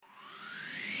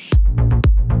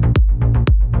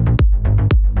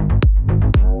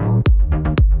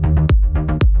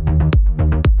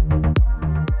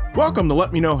Welcome to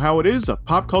Let Me Know How It Is, a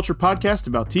pop culture podcast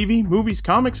about TV, movies,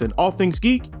 comics, and all things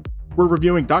geek. We're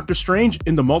reviewing Doctor Strange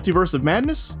in the Multiverse of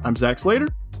Madness. I'm Zach Slater.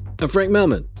 I'm Frank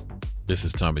Melman. This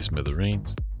is Tommy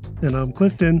Smithereens. And I'm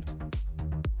Clifton.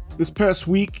 This past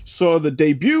week saw the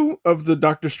debut of the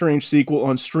Doctor Strange sequel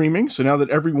on streaming, so now that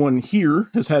everyone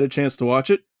here has had a chance to watch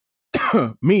it,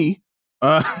 me,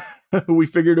 we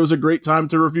figured it was a great time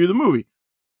to review the movie.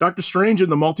 Doctor Strange in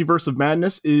the Multiverse of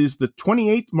Madness is the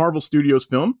 28th Marvel Studios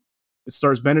film. It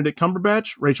stars Benedict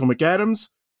Cumberbatch, Rachel McAdams,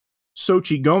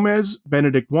 Xochitl Gomez,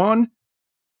 Benedict Wong,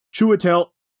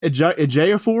 Chiwetel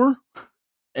Ejiofor,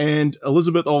 and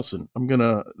Elizabeth Olsen.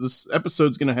 This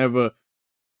episode's gonna have a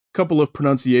couple of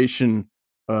pronunciation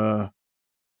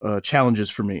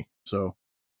challenges for me, so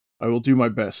I will do my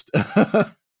best.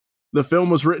 The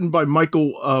film was written by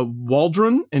Michael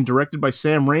Waldron and directed by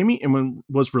Sam Raimi, and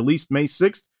was released May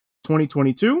 6th,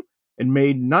 2022, and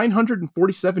made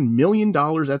 $947 million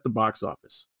at the box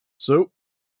office. So,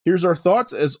 here's our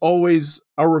thoughts. As always,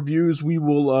 our reviews, we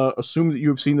will assume that you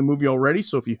have seen the movie already,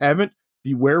 so if you haven't,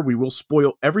 beware, we will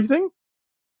spoil everything.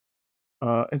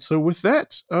 And so with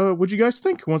that, what'd you guys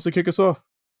think? Who wants to kick us off?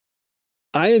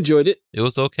 I enjoyed it. It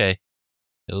was okay.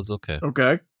 Okay.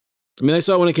 Okay. I mean, I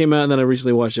saw it when it came out, and then I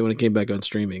recently watched it when it came back on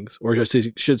streaming. Or I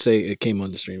should say it came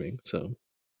on to streaming, so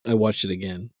I watched it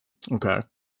again. Okay.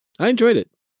 I enjoyed it.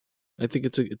 I think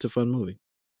it's a fun movie.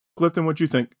 Clifton, what'd you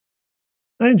think?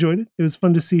 I enjoyed it. It was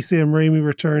fun to see Sam Raimi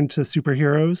return to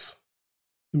superheroes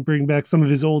and bring back some of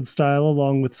his old style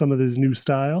along with some of his new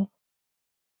style.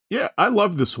 Yeah, I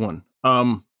love this one.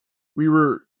 We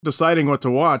were deciding what to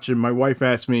watch, and my wife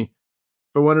asked me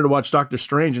if I wanted to watch Doctor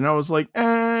Strange, and I was like,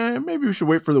 maybe we should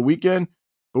wait for the weekend.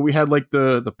 But we had like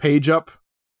the page up,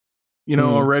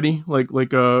 already, like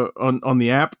on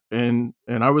the app, and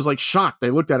I was like shocked. I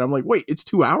looked at it, I'm like, wait, it's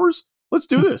 2 hours? Let's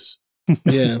do this.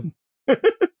 Yeah.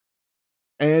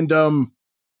 And the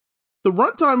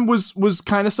runtime was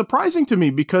kind of surprising to me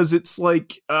because it's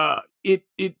like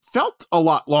it felt a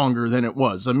lot longer than it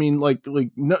was. I mean, like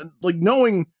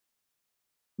knowing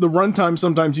the runtime,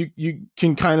 sometimes you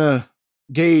can kind of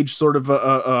gauge sort of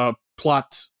a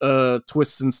plot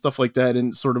twists and stuff like that,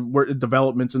 and sort of where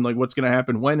developments and like what's going to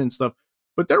happen when and stuff.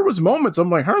 But there was moments I'm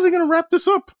like, how are they going to wrap this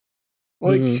up?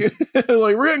 Like,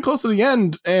 like we're getting close to the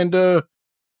end, and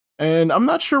I'm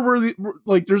not sure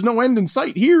there's no end in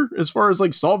sight here as far as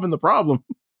like solving the problem,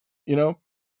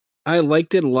 I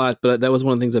liked it a lot, but that was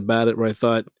one of the things about it where I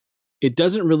thought it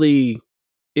doesn't really,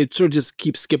 it sort of just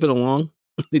keeps skipping along.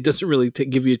 It doesn't really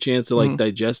give you a chance to like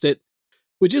digest it,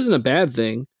 which isn't a bad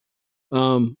thing.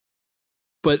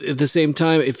 But at the same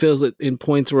time, it feels like in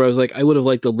points where I was like, I would have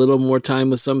liked a little more time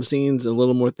with some scenes, a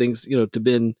little more things, to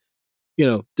been,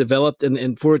 developed,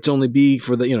 and for it to only be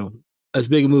for the, as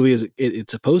big a movie as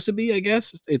it's supposed to be, I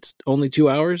guess. It's only 2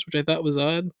 hours, which I thought was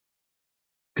odd.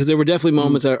 Because there were definitely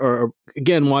moments, or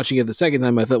again, watching it the second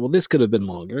time, I thought, well, this could have been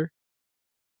longer.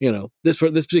 This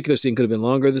particular scene could have been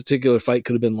longer. This particular fight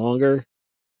could have been longer.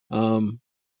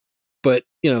 But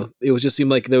it was just seemed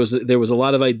like there was a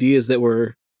lot of ideas that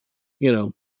were,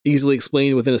 easily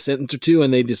explained within a sentence or two,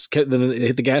 and they just then they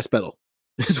hit the gas pedal.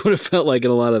 That's what it felt like in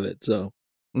a lot of it. So,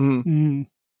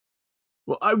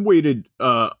 Well, I waited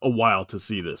a while to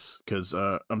see this because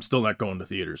I'm still not going to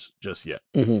theaters just yet,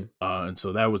 and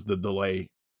so that was the delay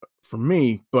for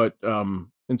me. But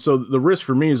and so the risk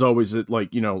for me is always that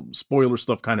spoiler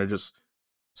stuff kind of just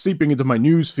seeping into my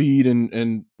news feed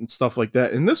and stuff like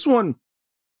that. And this one,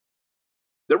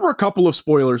 there were a couple of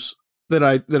spoilers that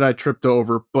I tripped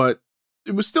over, but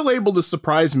it was still able to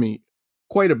surprise me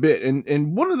quite a bit.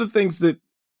 And one of the things that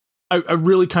I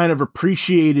really kind of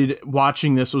appreciated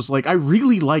watching this was like, I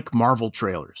really like Marvel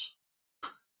trailers.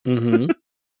 Like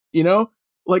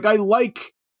I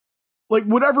like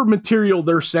whatever material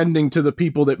they're sending to the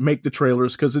people that make the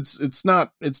trailers, because it's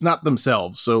not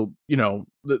themselves. So,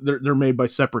 they're made by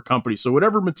separate companies. So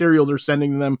whatever material they're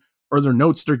sending them, or their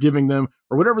notes they're giving them,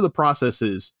 or whatever the process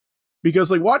is,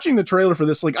 because like watching the trailer for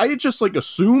this, like I had just like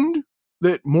assumed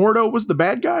that Mordo was the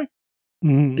bad guy.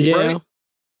 Yeah.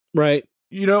 Right.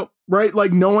 Right?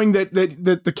 Like knowing that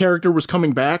the character was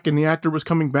coming back and the actor was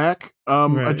coming back.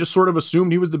 Right. I just sort of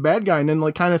assumed he was the bad guy, and then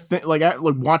like kind of like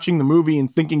watching the movie and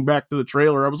thinking back to the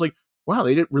trailer, I was like, wow,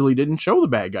 they didn't show the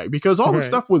bad guy, because all the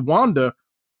stuff with Wanda,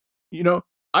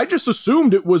 I just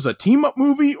assumed it was a team up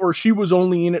movie, or she was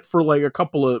only in it for like a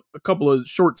couple of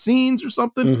short scenes or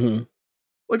something.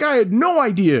 Like I had no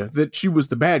idea that she was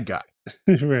the bad guy.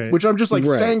 Right. Which I'm just like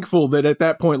thankful that at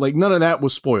that point, like none of that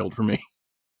was spoiled for me.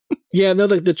 Yeah, no,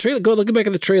 the trailer, go look back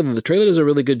at the trailer. The trailer does a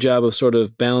really good job of sort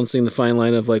of balancing the fine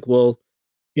line of like, well,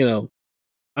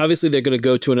 obviously they're going to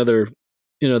go to another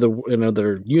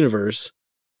another universe,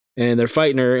 and they're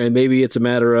fighting her, and maybe it's a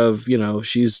matter of,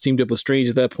 she's teamed up with Strange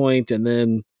at that point, and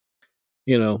then,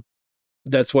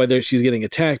 that's why she's getting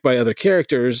attacked by other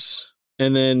characters,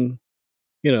 and then,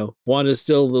 Wanda's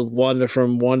still the Wanda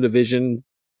from WandaVision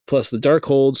plus the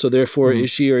Darkhold, so therefore is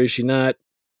she or is she not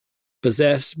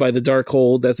possessed by the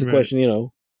Darkhold? That's the question,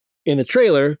 in the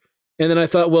trailer. And then I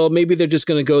thought, well, maybe they're just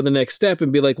going to go the next step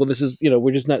and be like, well, this is,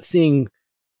 we're just not seeing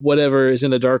whatever is in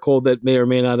the Darkhold that may or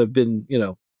may not have been,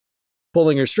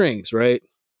 pulling her strings, right?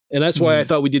 And that's why I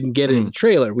thought we didn't get it in the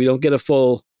trailer. We don't get a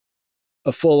full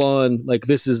on, like,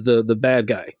 this is the bad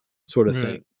guy sort of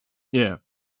thing. Yeah.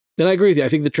 Then I agree with you. I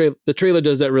think the trailer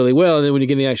does that really well. And then when you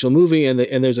get in the actual movie and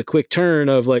there's a quick turn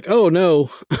of like, oh no,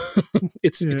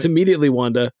 it's immediately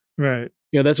Wanda. Right.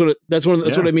 That's what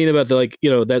I mean about the, like,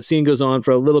 that scene goes on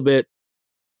for a little bit.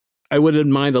 I wouldn't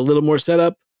mind a little more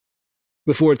setup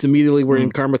before it's immediately we're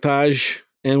in Carmitage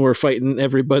and we're fighting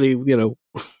everybody,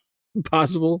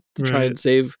 possible to try and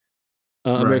save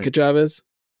America Chavez.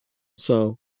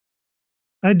 So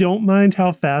I don't mind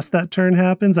how fast that turn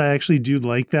happens. I actually do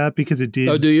like that because it did.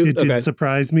 Oh, do you? It did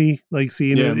surprise me, like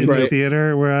seeing it in the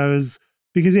theater where I was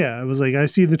like, I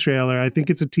see the trailer. I think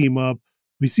it's a team up.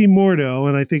 We see Mordo,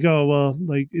 and I think, oh well,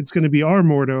 like it's going to be our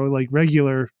Mordo, like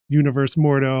regular universe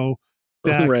Mordo,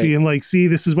 back being like, see,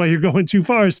 this is why you're going too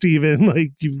far, Steven.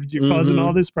 Like you're causing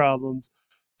all these problems.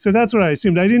 So that's what I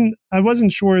assumed. I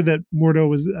wasn't sure that Mordo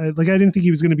was I didn't think he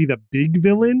was going to be the big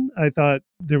villain. I thought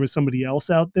there was somebody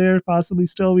else out there possibly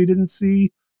still we didn't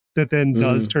see that then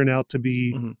does turn out to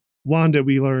be Wanda.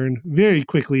 We learn very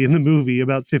quickly in the movie,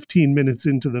 about 15 minutes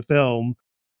into the film.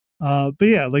 But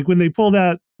yeah, like when they pull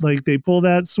that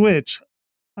switch,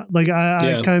 like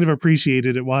I kind of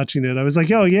appreciated it watching it. I was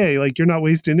like, oh yay, like you're not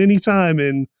wasting any time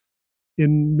in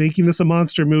making this a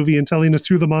monster movie and telling us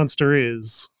who the monster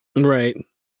is. Right.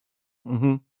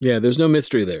 Mm-hmm. Yeah, there's no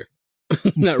mystery there.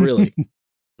 Not really.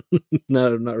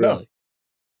 not really. No.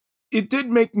 It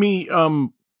did make me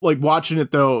like watching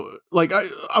it though. Like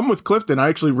I'm with Clifton. I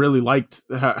actually really liked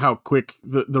how quick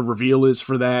the reveal is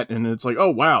for that, and it's like,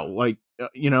 oh wow, like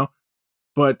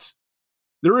But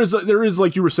there is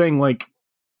like you were saying, like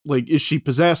is she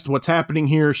possessed? What's happening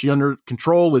here? Is she under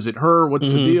control? Is it her? What's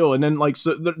the deal? And then like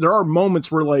so there are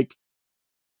moments where like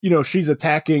she's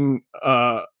attacking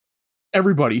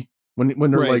everybody.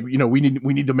 When they're like, we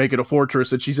need to make it a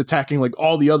fortress, and she's attacking like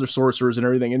all the other sorcerers and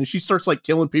everything, and she starts like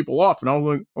killing people off, and I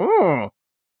was like, oh,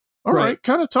 all right,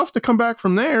 kind of tough to come back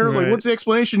from there. Right. Like, what's the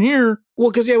explanation here? Well,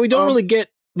 because we don't really get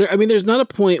there. I mean, there's not a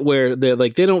point where they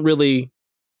don't really,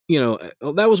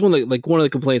 that was one of the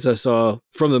complaints I saw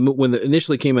from when it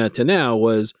initially came out to now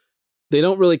was they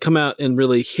don't really come out and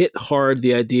really hit hard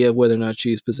the idea of whether or not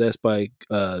she's possessed by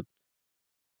the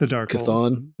Darkhold,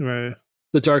 Chthon, right?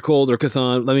 The Darkhold or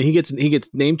Chthon. I mean, he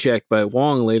gets name checked by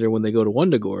Wong later when they go to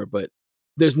Wundagore, but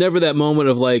there's never that moment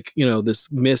of like, this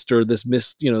mist,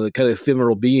 the kind of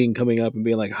ephemeral being coming up and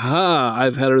being like, ha,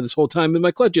 I've had her this whole time in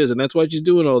my clutches, and that's why she's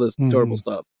doing all this terrible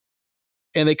stuff.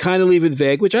 And they kind of leave it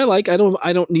vague, which I like. I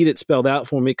don't need it spelled out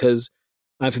for me because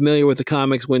I'm familiar with the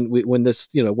comics when this,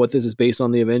 what this is based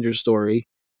on the Avengers story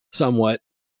somewhat.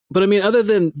 But I mean,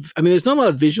 there's not a lot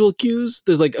of visual cues.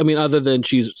 There's other than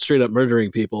she's straight up murdering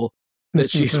people, that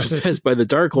she's possessed by the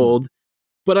Darkhold.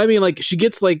 But I mean, like she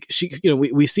gets like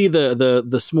we see the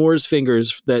s'mores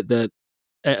fingers that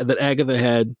Agatha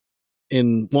had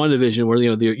in WandaVision, where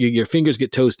your fingers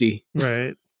get toasty,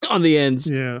 right, on the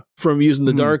ends, from using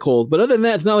the Darkhold. But other than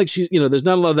that, it's not like she's there's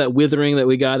not a lot of that withering that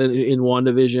we got in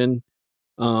WandaVision,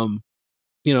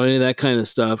 any of that kind of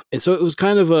stuff. And so it was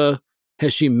kind of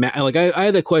has she I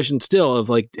had that question still of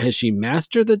like, has she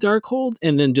mastered the Darkhold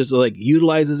and then just like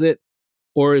utilizes it?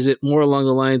 Or is it more along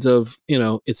the lines of,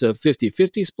 it's a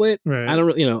 50-50 split? Right. I don't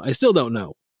really, I still don't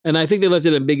know. And I think they left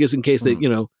it ambiguous in case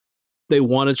that, they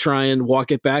want to try and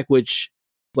walk it back, which,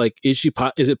 like, is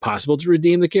it possible to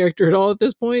redeem the character at all at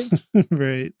this point?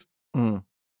 Right. Can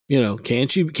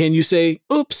you say,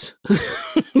 oops,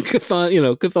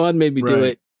 Chthon made me do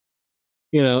it,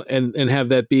 and have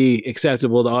that be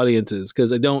acceptable to audiences?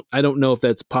 Because I don't know if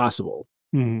that's possible.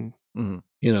 That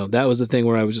was the thing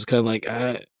where I was just kind of like,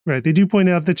 right. They do point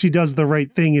out that she does the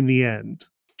right thing in the end.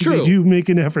 True. They do make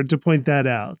an effort to point that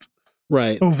out.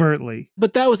 Right. Overtly.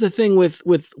 But that was the thing with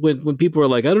when people were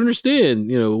like, I don't understand,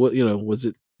 was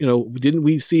it, didn't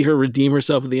we see her redeem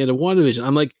herself at the end of WandaVision?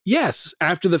 I'm like, yes,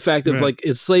 after the fact of like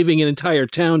enslaving an entire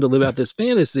town to live out this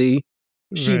fantasy,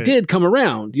 she did come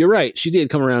around. You're right. She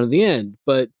did come around in the end,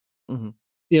 but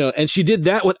and she did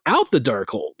that without the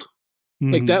Darkhold.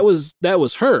 Like that was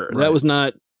her. Right. That was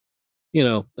not, I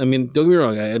mean, don't get me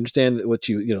wrong. I understand what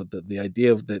the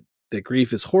idea of that that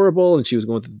grief is horrible, and she was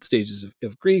going through the stages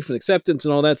of grief and acceptance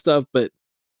and all that stuff. But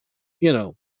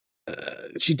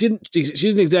she didn't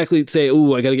exactly say,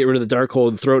 "Oh, I got to get rid of the Darkhold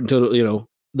and throw it into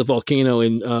the volcano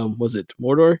in was it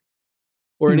Mordor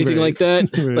or anything like that."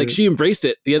 Right. Like she embraced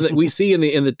it. We see in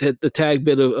the tag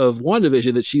bit of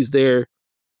WandaVision that she's there,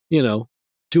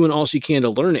 doing all she can to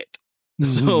learn it.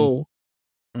 Mm-hmm. So,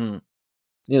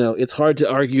 it's hard to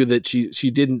argue that she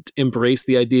didn't embrace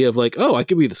the idea of like, oh, I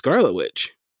could be the Scarlet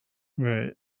Witch.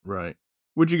 Right.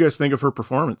 What'd you guys think of her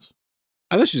performance?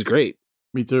 I thought she's great.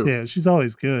 Me too. Yeah, she's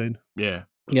always good. Yeah.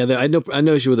 I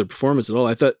know she with her performance at all.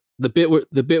 I thought the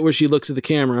bit where she looks at the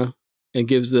camera and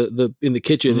gives the in the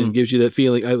kitchen and gives you that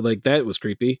feeling, I like that was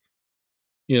creepy.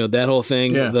 That whole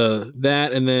thing,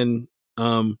 that, and then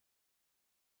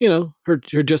her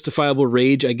justifiable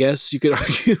rage, I guess you could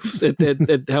argue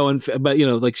at how unfair, but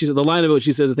like she said, the line about,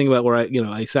 she says the thing about where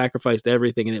I sacrificed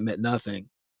everything and it meant nothing.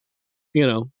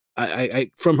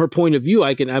 I from her point of view,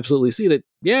 I can absolutely see that.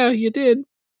 Yeah, you did.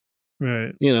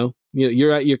 Right.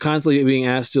 You're constantly being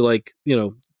asked to like,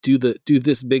 do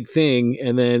this big thing.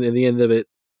 And then at the end of it,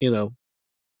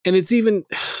 and it's even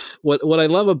what I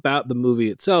love about the movie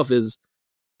itself is,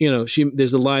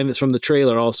 there's a line that's from the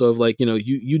trailer also of like,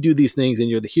 you do these things and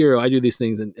you're the hero. I do these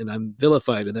things and I'm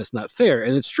vilified and that's not fair.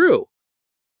 And it's true.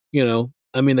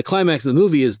 I mean, the climax of the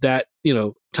movie is that,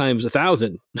 times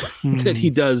 1,000 that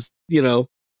he does,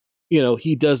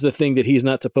 he does the thing that he's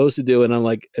not supposed to do. And I'm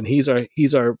like, and he's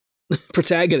our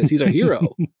protagonist. He's our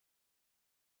hero.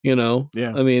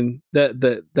 Yeah. I mean,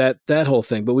 that whole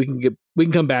thing, but we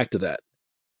can come back to that.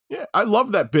 Yeah, I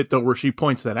love that bit though where she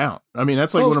points that out. I mean,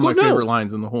 that's like one of my favorite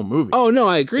lines in the whole movie. Oh no,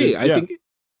 I agree. I think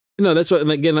that's what. And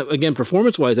again,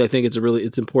 performance wise, I think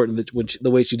it's important that when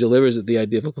the way she delivers it, the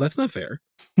idea of, well, that's not fair.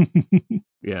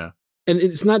 Yeah, and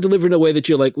it's not delivered in a way that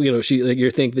you're like,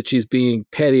 you think that she's being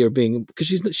petty or being, because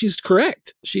she's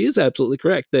correct. She is absolutely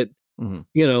correct that in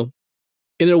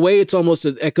a way, it's almost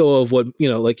an echo of what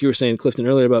like you were saying, Clifton,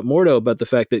 earlier about Mordo, about the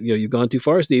fact that you've gone too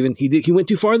far, Stephen. He went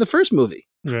too far in the first movie,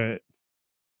 right?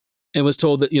 And was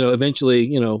told that, eventually,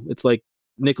 it's like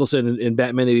Nicholson in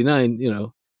Batman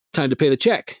 89, time to pay the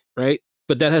check, right?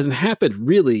 But that hasn't happened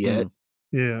really yet.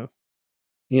 Yeah.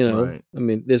 Right. I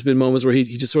mean, there's been moments where he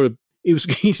just sort of,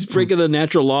 he's breaking the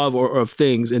natural law of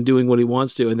things and doing what he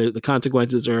wants to. And the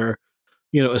consequences are,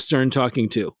 a stern talking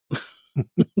to.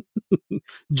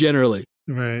 Generally.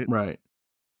 Right.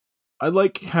 I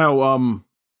like how,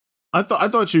 I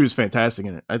thought she was fantastic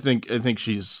in it. I think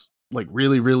she's like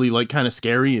really, really like kind of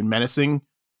scary and menacing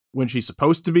when she's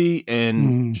supposed to be,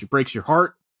 and she breaks your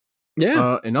heart.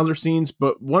 Yeah. In other scenes,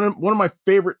 but one of my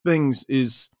favorite things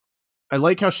is I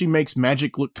like how she makes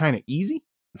magic look kind of easy.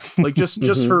 Like just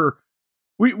her.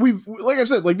 We've like I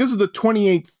said, like this is the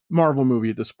 28th Marvel movie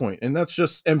at this point, and that's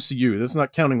just MCU. That's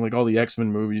not counting like all the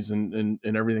X-Men movies and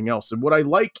everything else. And what I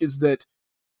like is that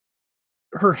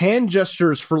her hand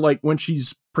gestures for like when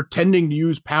she's pretending to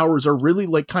use powers are really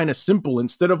like kind of simple,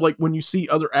 instead of like when you see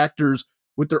other actors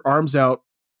with their arms out,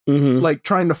 like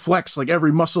trying to flex like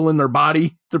every muscle in their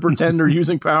body to pretend they're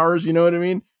using powers. You know what I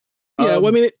mean? Yeah.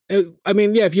 Well, I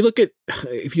mean, yeah. If you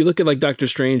look at like Doctor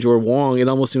Strange or Wong, it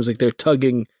almost seems like they're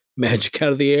tugging magic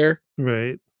out of the air.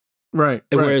 Right.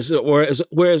 Whereas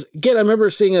again, I remember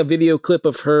seeing a video clip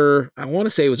of her. I want to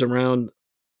say it was around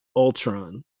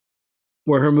Ultron,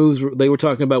 where her moves, they were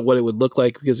talking about what it would look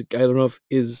like, because I don't know if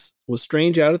was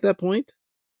Strange out at that point,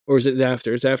 or is it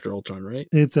after? It's after Ultron, right?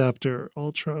 It's after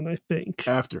Ultron, I think.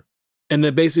 After. And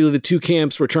then basically the two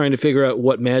camps were trying to figure out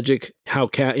what magic, how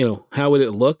would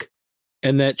it look,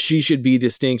 and that she should be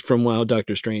distinct from how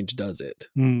Doctor Strange does it.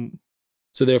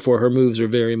 So therefore her moves are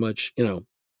very much,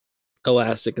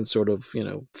 elastic and sort of,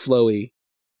 flowy.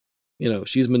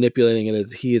 She's manipulating it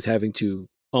as he is having to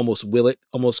almost will it,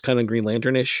 almost kind of Green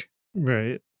Lantern-ish.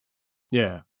 Right.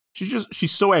 Yeah.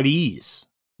 She's so at ease,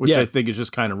 which I think is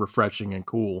just kind of refreshing and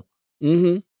cool.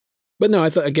 But no, I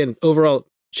thought, again, overall,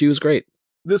 she was great.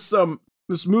 This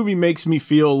movie makes me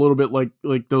feel a little bit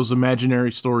like those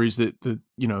imaginary stories that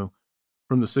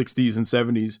from the 60s and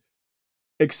 70s,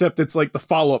 except it's like the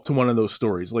follow-up to one of those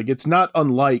stories. Like it's not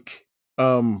unlike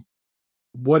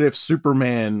What If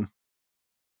Superman,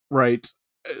 right?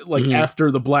 Like after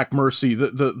the Black Mercy,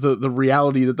 the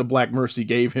reality that the Black Mercy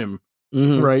gave him,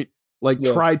 right? Like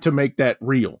tried to make that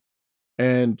real,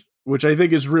 and which I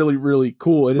think is really, really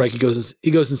cool. And right, he goes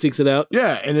and seeks it out.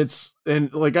 Yeah, and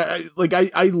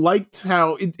I liked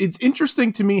how it's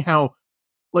interesting to me how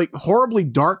like horribly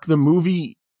dark the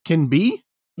movie can be,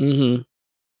 and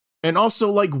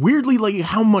also like weirdly like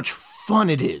how much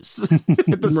fun it is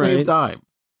at the same time.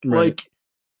 Right. Like,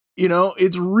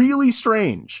 it's really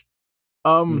strange.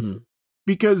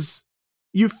 because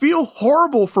you feel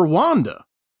horrible for Wanda.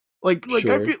 Like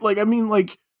Sure. I feel like, I mean,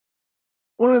 like,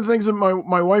 one of the things that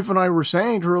my wife and I were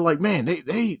saying to her, like, man,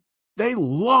 they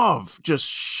love just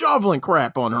shoveling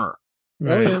crap on her.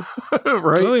 Right. Oh, yeah.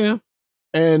 Right? Oh, yeah.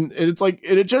 And it's like,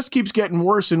 it just keeps getting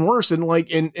worse and worse. And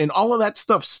like, and all of that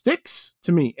stuff sticks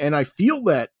to me. And I feel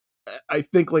that, I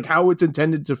think, like, how it's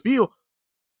intended to feel.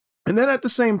 And then at the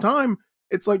same time,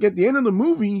 it's like at the end of the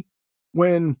movie,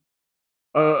 when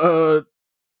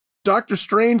Doctor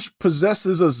Strange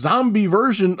possesses a zombie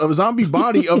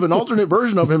body of an alternate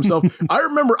version of himself. I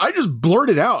remember I just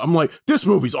blurted out, I'm like, this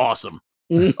movie's awesome.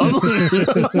 You know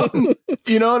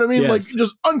what I mean? Yes. Like,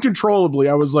 just uncontrollably,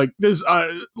 I was like, this,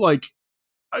 I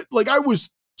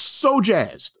was so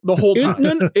jazzed the whole time.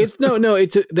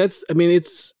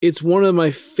 It's one of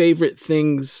my favorite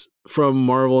things from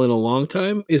Marvel in a long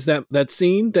time is that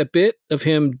scene, that bit of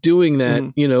him doing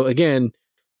that, again,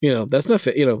 that's not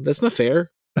fair, that's not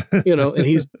fair. And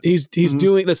he's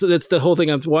doing that's the whole thing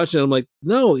I'm watching. I'm like,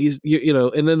 no,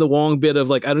 and then the Wong bit of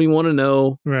like, I don't even want to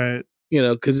know, right?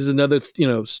 Because there's another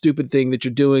stupid thing that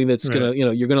you're doing that's gonna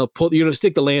you're gonna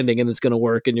stick the landing and it's gonna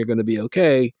work and you're gonna be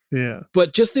okay. Yeah.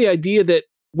 But just the idea that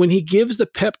when he gives the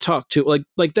pep talk to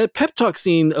like that pep talk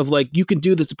scene of like, you can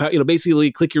do this,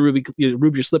 basically click your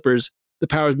ruby slippers, the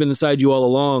power's been inside you all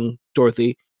along,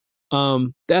 Dorothy.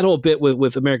 That whole bit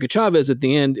with America Chavez at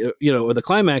the end, or the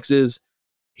climax is,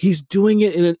 he's doing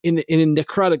it in a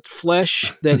necrotic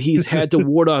flesh that he's had to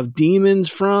ward off demons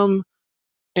from.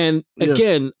 And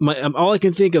again, all I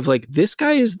can think of, like, this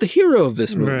guy is the hero of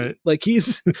this movie. Right. Like,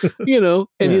 he's,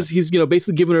 and he's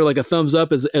basically giving her like a thumbs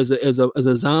up as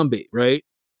a zombie, right?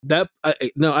 I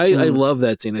love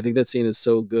that scene. I think that scene is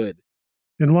so good.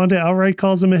 And Wanda outright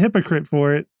calls him a hypocrite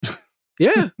for it.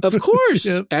 Yeah, of course,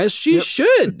 as she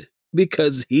should,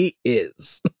 because he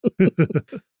is.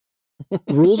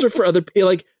 Rules are for other people.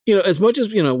 Like, as much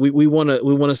as we want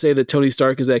to say that Tony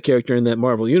Stark is that character in that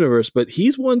Marvel universe, but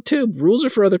he's one too. Rules are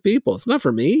for other people. It's not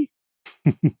for me.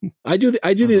 I do the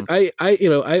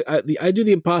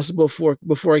impossible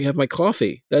before I have my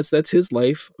coffee. That's his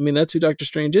life. I mean, that's who Doctor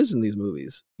Strange is in these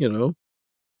movies. And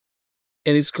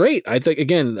it's great. I think,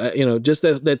 again, just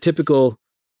that typical.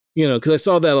 Because I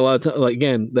saw that a lot of times, like,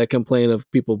 again, that complaint of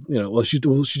people, well, she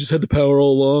just had the power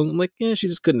all along. I'm like, yeah, she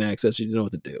just couldn't access. She didn't know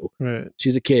what to do. Right.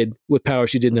 She's a kid with power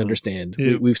she didn't understand.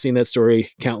 Yeah. We've seen that story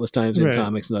countless times in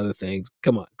comics and other things.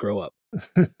 Come on, grow up.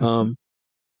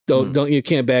 You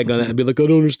can't bag on that and be like, I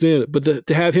don't understand it. But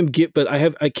to have him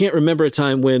I can't remember a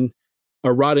time when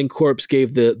a rotting corpse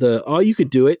gave the oh, you could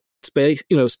do it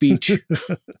speech.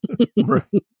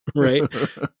 Right.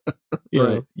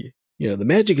 The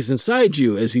magic is inside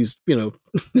you, as he's,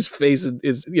 his face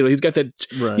is, he's got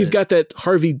that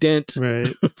Harvey Dent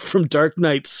from Dark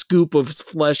Knight scoop of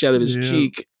flesh out of his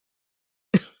cheek.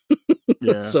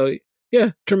 So,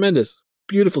 tremendous.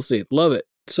 Beautiful scene. Love it.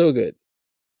 So good.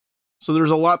 So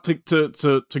there's a lot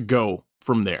to go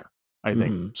from there, I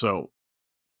think. Mm-hmm. So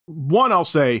one, I'll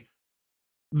say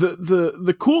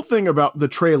the cool thing about the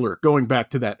trailer, going back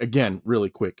to that again,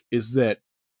 really quick, is that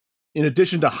in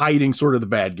addition to hiding sort of the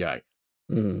bad guy,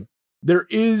 there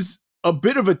is a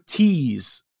bit of a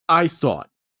tease, I thought,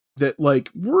 that, like,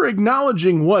 we're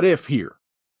acknowledging What If here.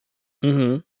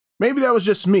 Mm-hmm. Maybe that was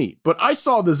just me, but I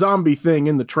saw the zombie thing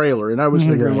in the trailer, and I was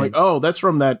figuring, like, oh, that's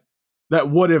from that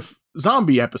What If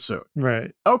zombie episode.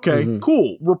 Right. Okay,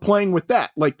 cool. We're playing with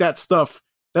that. Like, that stuff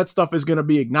is going to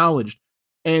be acknowledged.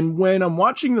 And when I'm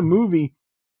watching the movie,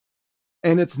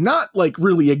 and it's not, like,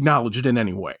 really acknowledged in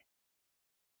any way.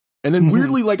 And then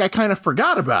weirdly, like, I kind of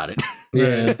forgot about it.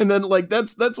 Yeah. And then, like,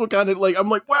 that's what kind of, like, I'm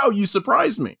like, wow, you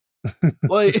surprised me.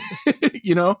 Like,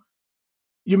 you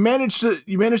managed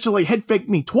to like head fake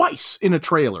me twice in a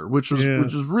trailer, which was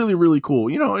really, really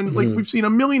cool. And like, we've seen a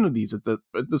million of these at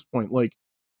this point. Like,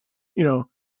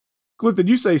 Cliff, did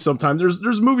you say sometimes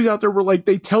there's movies out there where, like,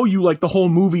 they tell you, like, the whole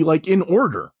movie, like, in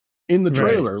order in the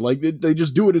trailer. Like, they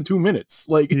just do it in 2 minutes,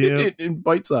 like, in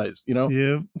bite size,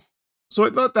 Yeah. So I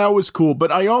thought that was cool,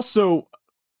 but I also,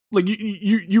 like,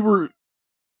 you were,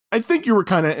 I think you were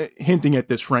kind of hinting at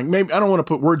this, Frank. Maybe I don't want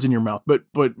to put words in your mouth, but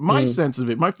my sense of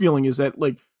it, my feeling is that,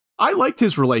 like, I liked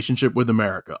his relationship with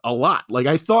America a lot. Like,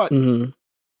 I thought, at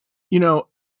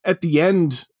the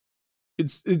end,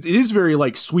 it is very,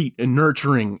 like, sweet and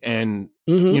nurturing, and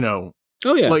oh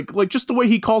yeah, like just the way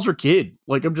he calls her kid.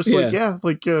 Like, I'm just I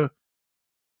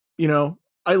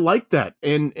like that,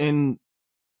 and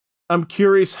I'm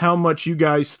curious how much you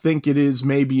guys think it is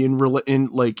maybe in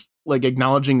like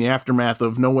acknowledging the aftermath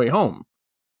of No Way Home,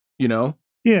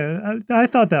 Yeah, I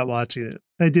thought that watching it.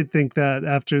 I did think that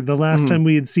after the last time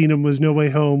we had seen him was No Way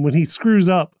Home, when he screws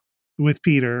up with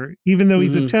Peter, even though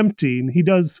he's attempting.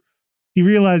 He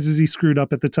realizes he screwed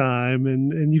up at the time,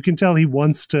 and you can tell he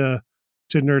wants to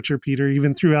nurture Peter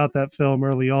even throughout that film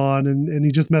early on, and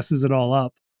he just messes it all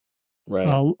up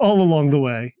all along the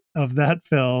way of that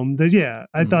film.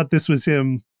 I thought this was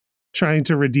him trying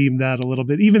to redeem that a little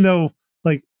bit, even though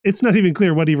like it's not even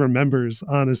clear what he remembers,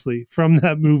 honestly, from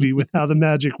that movie with how the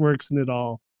magic works and it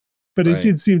all. But it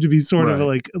did seem to be sort of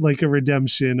like a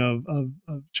redemption of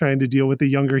trying to deal with the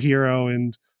younger hero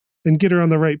and get her on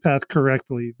the right path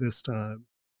correctly this time.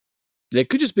 It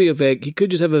could just be he could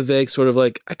just have a vague sort of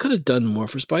like, I could have done more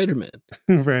for Spider-Man.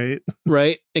 Right.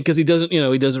 And because he doesn't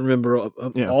remember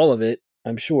all of it,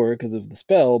 I'm sure, because of the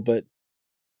spell. But,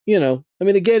 I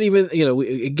mean, again, even,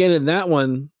 again, in that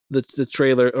one, the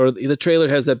trailer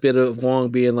has that bit of Wong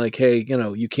being like, hey,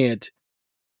 you can't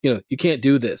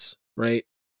do this. Right.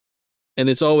 And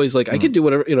it's always like, I can do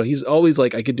whatever, he's always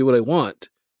like, I can do what I want.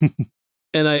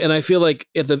 And I feel like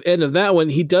at the end of that one,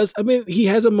 he does. I mean, he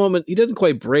has a moment. He doesn't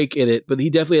quite break in it, but he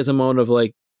definitely has a moment of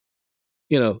like,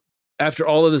 after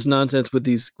all of this nonsense with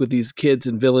these kids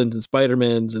and villains and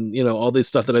Spider-Mans and all this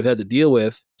stuff that I've had to deal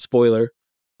with. Spoiler,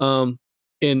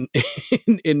 in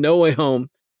No Way Home,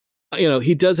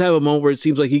 he does have a moment where it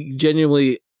seems like he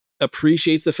genuinely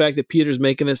appreciates the fact that Peter's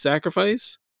making this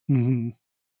sacrifice. Mm-hmm.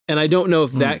 And I don't know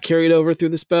if that carried over through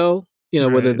the spell.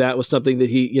 Whether that was something that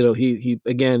he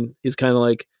again is kind of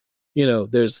like,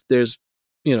 there's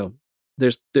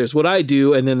what I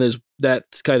do, and then there's that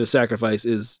kind of sacrifice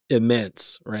is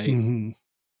immense, right?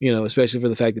 Mm-hmm. Especially for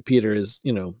the fact that Peter is,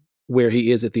 where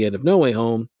he is at the end of No Way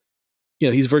Home,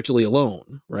 he's virtually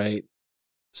alone, right?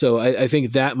 So I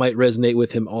think that might resonate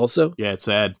with him also. Yeah, it's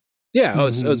sad. Yeah,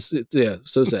 it's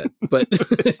so sad, but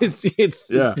it's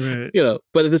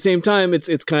but at the same time,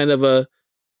 it's kind of a.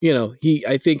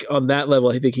 I think on that level,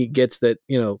 I think he gets that,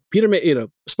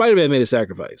 Spider-Man made a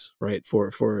sacrifice, right?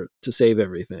 To save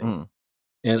everything.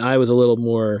 And I was a little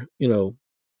more,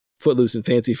 footloose and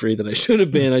fancy free than I should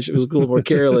have been. I was a little more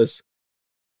careless,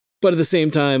 but at the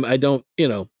same time, I don't,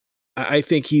 I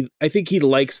think he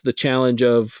likes the challenge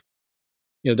of,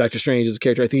 Doctor Strange as a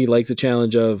character. I think he likes the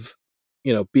challenge of,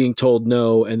 being told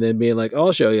no and then being like,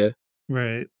 I'll show you.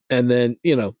 Right. And then,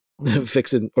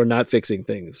 fixing or not fixing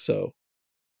things. So.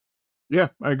 Yeah,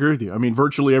 I agree with you. I mean,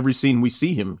 virtually every scene we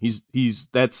see him,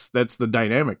 that's the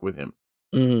dynamic with him.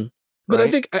 Mm-hmm. But right?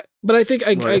 I think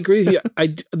I agree with you.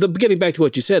 Getting back to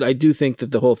what you said, I do think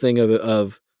that the whole thing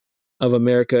of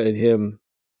America and him,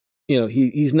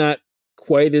 he's not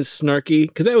quite as snarky,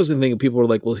 because that was the thing. People were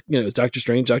like, well, is Doctor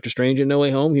Strange in No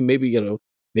Way Home? He maybe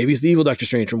he's the evil Doctor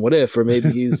Strange from What If, or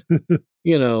maybe he's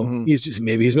he's just,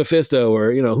 maybe he's Mephisto,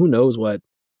 or who knows what.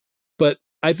 But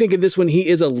I think in this one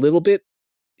he's a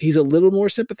little more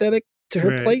sympathetic to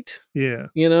her plight. Yeah.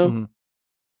 And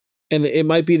it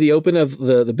might be the open of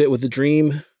the bit with the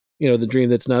dream, the dream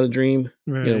that's not a dream,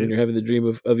 when you're having the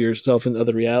dream of yourself in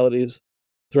other realities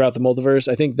throughout the multiverse.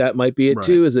 I think that might be it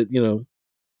too, is that,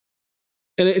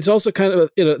 and it's also kind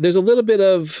of, there's a little bit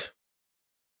of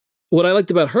what I liked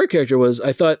about her character was,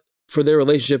 I thought for their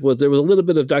relationship was there was a little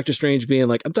bit of Doctor Strange being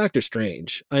like, I'm Doctor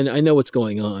Strange. I know what's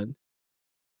going on.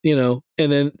 And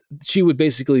then she would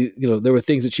basically, there were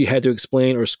things that she had to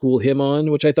explain or school him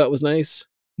on, which I thought was nice.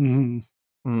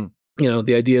 Mm-hmm.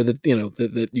 The idea that,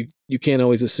 that you can't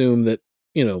always assume that,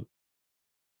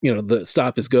 the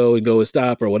stop is go and go is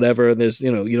stop or whatever. And there's,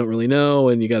 you don't really know,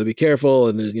 and you got to be careful.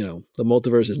 And there's, the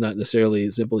multiverse is not necessarily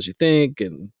as simple as you think.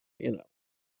 And,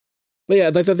 but yeah,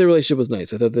 I thought the relationship was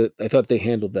nice. I thought they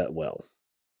handled that well.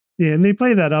 Yeah. And they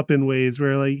play that up in ways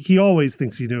where like, he always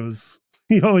thinks he knows.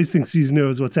 He always thinks he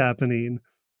knows what's happening.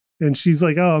 And she's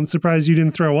like, oh, I'm surprised you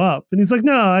didn't throw up. And he's like,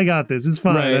 no, I got this. It's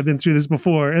fine. Right. I've been through this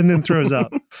before. And then throws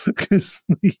up because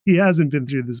he hasn't been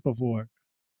through this before.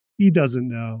 He doesn't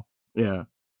know. Yeah.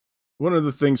 One of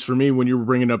the things for me when you were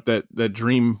bringing up that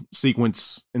dream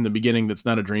sequence in the beginning, that's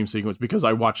not a dream sequence, because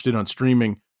I watched it on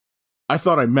streaming, I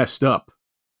thought I messed up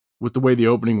with the way the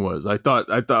opening was. I thought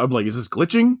I'm like, is this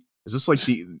glitching? Is this like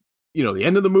the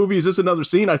end of the movie? Is this another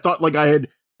scene? I thought like I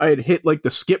had hit like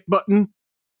the skip button,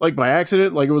 like by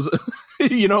accident, like it was,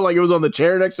 like it was on the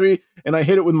chair next to me, and I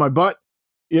hit it with my butt.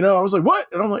 I was like,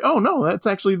 what? And I'm like, oh no, that's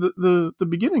actually the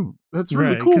beginning. That's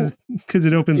really cool. Because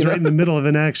it opens right in the middle of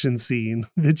an action scene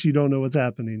that you don't know what's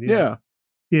happening. Yeah.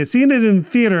 Seeing it in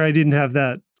theater, I didn't have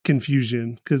that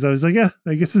confusion, because I was like, yeah,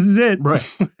 I guess this is it.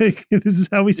 Right. Like, this is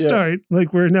how we start.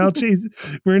 Like, we're in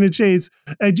a chase.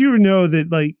 I do know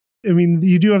that, like, I mean,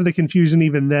 you do have the confusion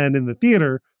even then in the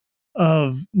theater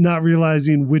of not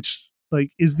realizing which,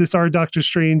 like, is this our Doctor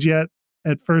Strange yet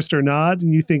at first or not?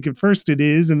 And you think at first it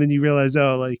is, and then you realize,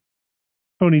 oh, like,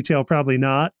 ponytail probably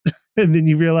not. and then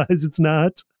you realize it's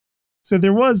not. So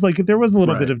there was a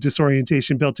little bit Right. of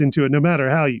disorientation built into it, no matter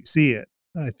how you see it,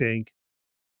 I think.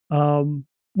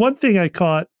 One thing I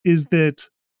caught is that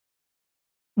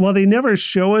while they never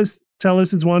tell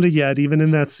us it's Wanda yet, even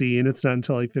in that scene, it's not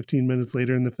until like 15 minutes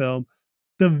later in the film,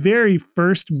 the very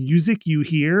first music you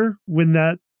hear when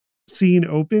that scene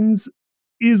opens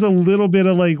is a little bit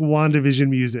of like WandaVision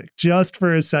music, just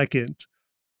for a second.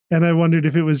 And I wondered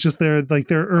if it was just their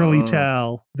early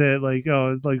tell that like,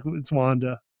 oh, like it's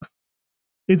Wanda.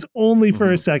 It's only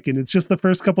for a second. It's just the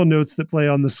first couple notes that play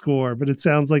on the score, but it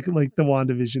sounds like the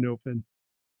WandaVision open.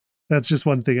 That's just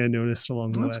one thing I noticed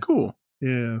along the way. That's cool.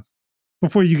 Yeah.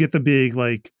 Before you get the big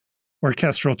like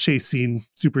orchestral chase scene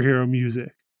superhero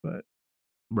music. But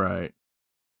right.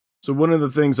 So one of the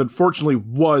things unfortunately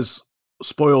was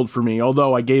spoiled for me,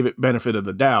 although I gave it benefit of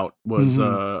the doubt, was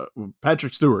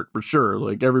Patrick Stewart for sure.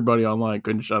 Like everybody online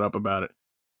couldn't shut up about it.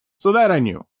 So that I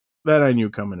knew. That I knew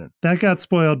coming in. That got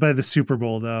spoiled by the Super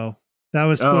Bowl, though. That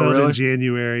was spoiled in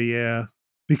January, yeah.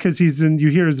 Because you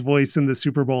hear his voice in the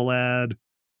Super Bowl ad.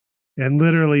 And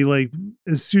literally, like,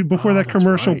 before that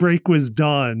commercial break was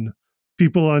done,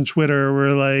 people on Twitter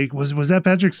were like, was that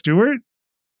Patrick Stewart?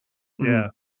 Yeah.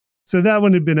 So that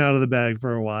one had been out of the bag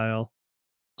for a while.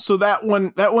 So that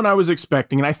one I was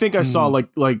expecting, and I think I saw like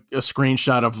a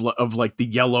screenshot of like the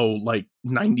yellow like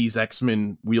 90s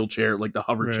X-Men wheelchair, like the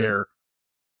hover chair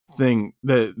thing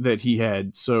that he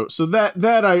had. So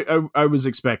that I was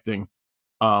expecting,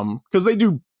 because they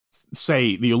do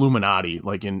say the Illuminati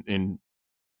like in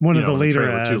one of the later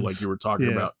ads too, like you were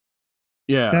talking about.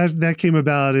 Yeah, that came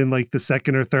about in like the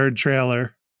second or third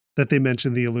trailer that they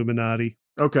mentioned the Illuminati.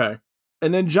 Okay,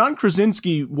 and then John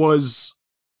Krasinski was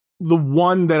the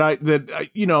one that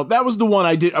that was the one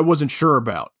I wasn't sure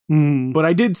about, but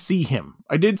I did see him.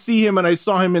 And I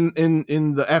saw him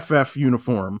in the FF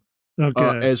uniform.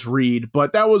 As Reed,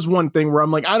 but that was one thing where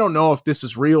I'm like, I don't know if this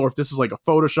is real or if this is like a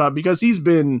Photoshop, because he's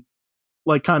been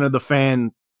like kind of the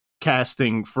fan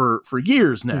casting for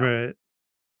years now, right?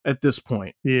 At this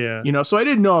point, yeah, so I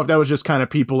didn't know if that was just kind of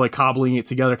people like cobbling it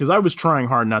together, because I was trying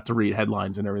hard not to read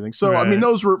headlines and everything. So I mean,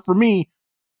 those were for me,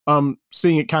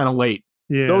 seeing it kind of late.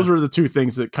 Yeah, those were the two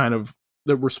things that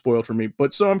were spoiled for me.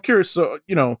 But so I'm curious. So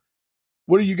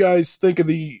what do you guys think of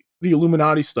the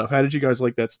Illuminati stuff? How did you guys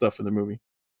like that stuff in the movie?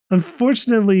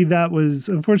 Unfortunately,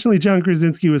 John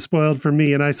Krasinski was spoiled for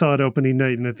me, and I saw it opening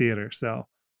night in the theater. So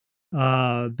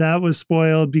that was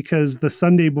spoiled because the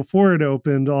Sunday before it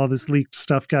opened, all this leaked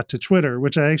stuff got to Twitter,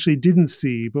 which I actually didn't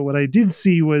see. But what I did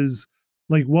see was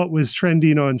like what was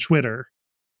trending on Twitter.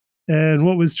 And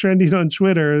what was trending on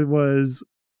Twitter was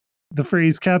the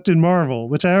phrase Captain Marvel,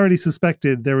 which I already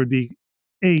suspected there would be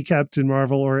a Captain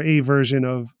Marvel or a version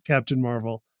of Captain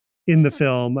Marvel in the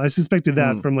film. I suspected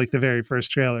that from like the very first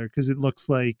trailer, because it looks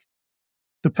like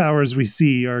the powers we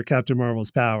see are Captain Marvel's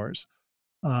powers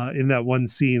in that one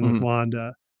scene with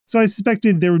Wanda. So I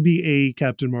suspected there would be a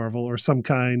Captain Marvel or some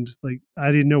kind. Like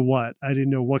I didn't know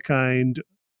what kind.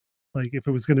 Like if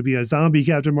it was going to be a zombie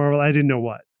Captain Marvel, I didn't know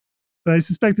what. But I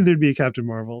suspected there'd be a Captain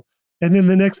Marvel. And then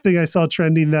the next thing I saw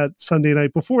trending that Sunday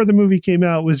night before the movie came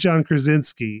out was John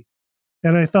Krasinski.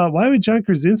 And I thought, why would John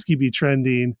Krasinski be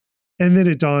trending? And then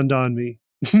it dawned on me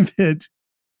that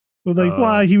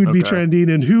why he would be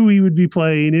trending and who he would be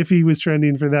playing if he was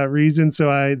trending for that reason.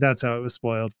 So that's how it was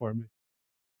spoiled for me.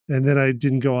 And then I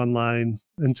didn't go online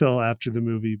until after the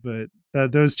movie, but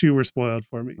those two were spoiled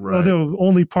for me. Right. Although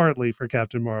only partly for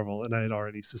Captain Marvel, and I had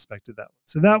already suspected that one.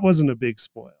 So that wasn't a big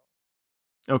spoil.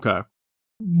 Okay.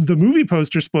 The movie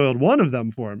poster spoiled one of them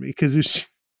for me, because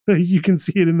you can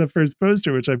see it in the first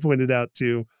poster, which I pointed out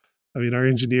to, our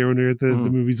engineer when we were at the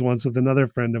movies once with another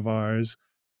friend of ours,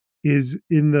 is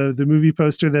in the movie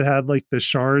poster that had like the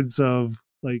shards of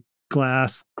like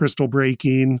glass crystal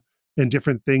breaking and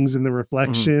different things in the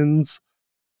reflections.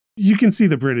 You can see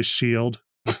the British shield.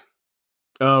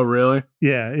 Oh, really?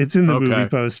 Yeah, it's in the movie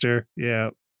poster. Yeah.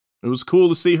 It was cool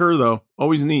to see her, though.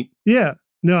 Always neat. Yeah.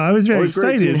 No, I was very excited.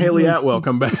 Great seeing Haley Atwell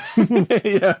come back.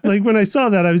 Yeah. Like when I saw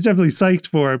that, I was definitely psyched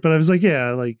for it, but I was like,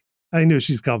 yeah, like I knew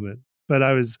she's coming, but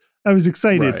I was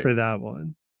excited for that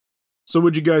one. So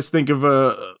what'd you guys think of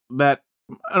that?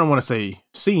 I don't want to say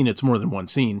scene. It's more than one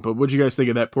scene, but what'd you guys think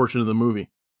of that portion of the movie?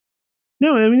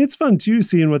 No, it's fun too,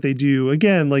 seeing what they do.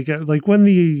 Again, like when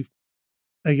the,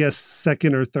 I guess,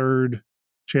 second or third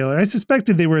trailer, I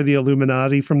suspected they were the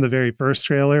Illuminati from the very first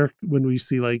trailer, when we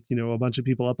see like, a bunch of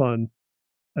people up on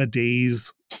a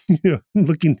dais,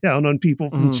 looking down on people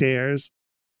from chairs.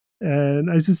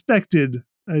 And I suspected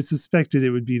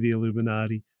it would be the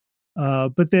Illuminati.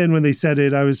 But then when they said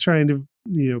it, I was trying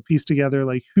to, piece together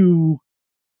like who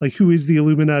like who is the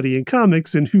Illuminati in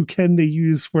comics and who can they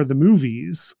use for the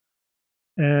movies,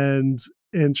 and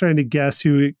trying to guess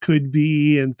who it could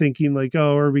be, and thinking like,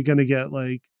 oh, are we going to get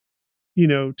like,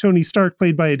 Tony Stark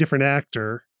played by a different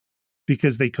actor,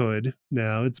 because they could.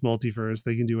 Now it's multiverse,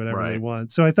 they can do whatever they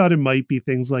want. So I thought it might be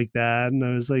things like that, and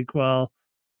I was like, well,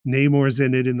 Namor's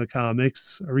in it in the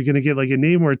comics. Are we going to get like a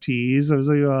Namor tease? I was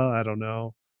like, well, I don't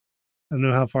know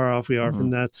how far off we are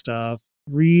from that stuff.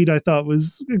 Reed, I thought,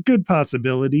 was a good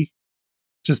possibility,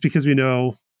 just because we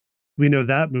know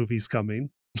that movie's coming.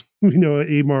 We know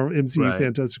a more MCU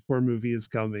Fantastic Four movie is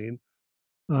coming.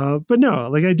 But no,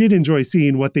 like I did enjoy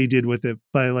seeing what they did with it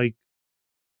by like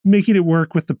making it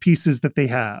work with the pieces that they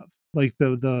have, like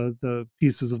the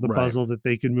pieces of the puzzle that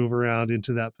they can move around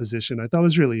into that position. I thought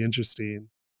was really interesting.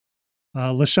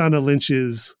 Lashana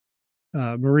Lynch's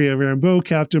Maria Rambeau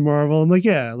Captain Marvel. I'm like,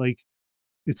 yeah, like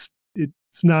it's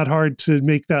not hard to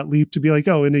make that leap to be like,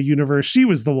 oh, in a universe she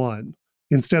was the one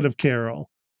instead of Carol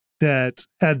that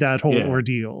had that whole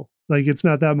ordeal. Like it's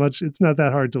not that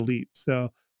hard to leap. So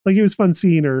like it was fun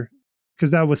seeing her,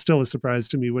 because that was still a surprise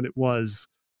to me when it was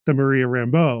the Maria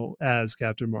Rambeau as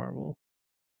Captain Marvel.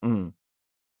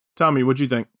 Tommy, what'd you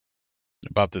think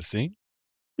about the scene?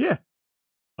 Yeah.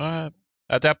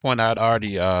 At that point, I'd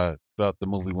already felt the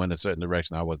movie went a certain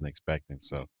direction I wasn't expecting.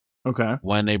 So okay,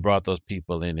 when they brought those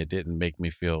people in, it didn't make me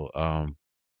feel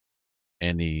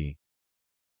any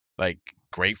like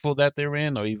grateful that they're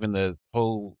in, or even the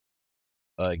whole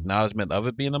acknowledgement of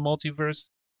it being a multiverse.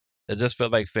 It just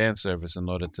felt like fan service in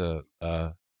order to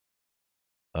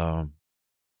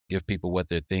give people what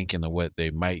they're thinking or what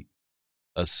they might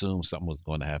assume something was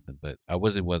going to happen. But I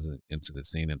wasn't into the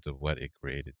scene, into what it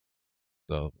created.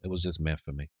 So it was just meant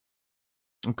for me.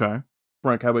 Okay.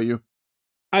 Frank, how about you?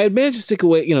 I had managed to stick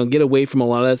away, get away from a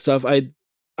lot of that stuff. I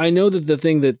know that the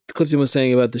thing that Clifton was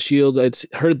saying about the shield, I'd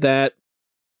heard that.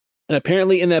 And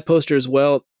apparently in that poster as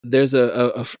well, there's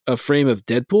a frame of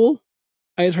Deadpool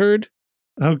I had heard.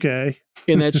 Okay.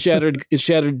 And that shattered,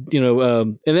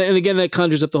 and again, that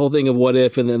conjures up the whole thing of What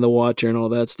If and then the Watcher and all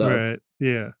that stuff. Right.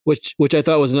 Yeah. Which I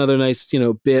thought was another nice,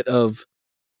 bit of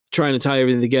trying to tie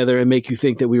everything together and make you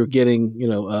think that we were getting,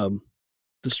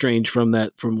 the Strange from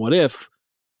What If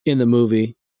in the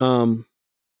movie.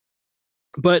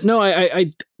 But no,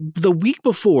 I the week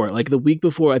before,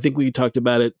 I think we talked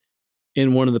about it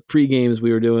in one of the pre-games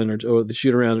we were doing, or the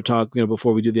shoot around or talk,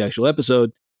 before we do the actual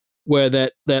episode, where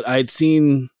that I'd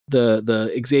seen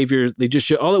the Xavier. They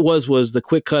just all it was the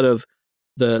quick cut of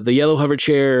the yellow hover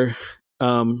chair,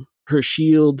 her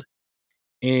shield,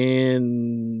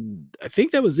 and I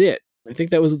think that was it. I think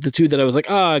that was the two that I was like,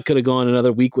 I could have gone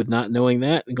another week with not knowing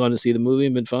that and gone to see the movie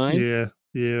and been fine.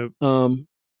 Yeah.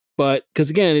 But because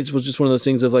again, it was just one of those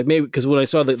things of like, maybe because when I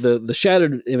saw the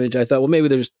shattered image, I thought, well, maybe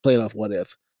they're just playing off What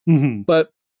If. Mm-hmm. But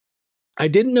I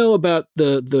didn't know about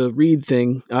the Reed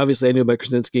thing. Obviously, I knew about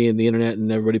Krasinski and the internet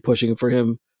and everybody pushing for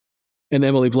him and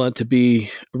Emily Blunt to be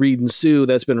Reed and Sue.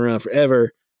 That's been around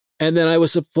forever. And then I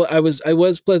was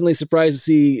pleasantly surprised to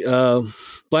see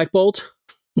Black Bolt.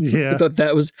 Yeah, I thought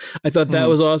that was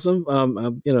awesome.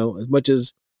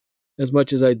 As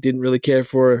much as I didn't really care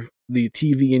for the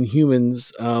TV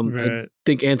Inhumans, right.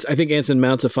 I think Anson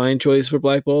Mount's a fine choice for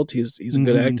Black Bolt. He's a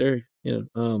good actor,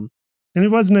 And it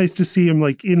was nice to see him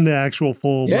like in the actual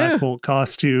full Black Bolt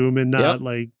costume and not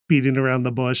like beating around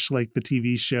the bush like the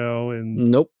TV show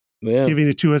and giving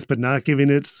it to us, but not giving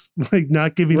it us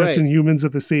Inhumans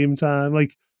at the same time.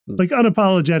 Like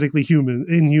unapologetically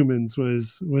Inhumans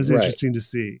was interesting to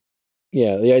see.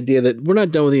 Yeah, the idea that we're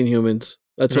not done with the Inhumans.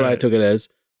 That's what I took it as.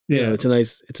 Yeah, it's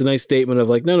a nice statement of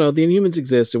like, no, the Inhumans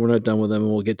exist and we're not done with them,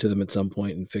 and we'll get to them at some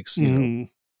point and fix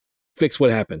fix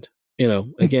what happened.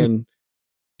 Again,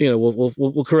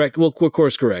 we'll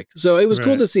course correct. So it was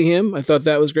cool to see him. I thought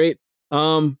that was great.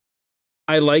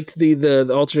 I liked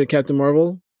the alternate Captain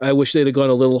Marvel. I wish they'd have gone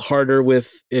a little harder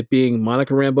with it being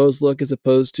Monica Rambeau's look as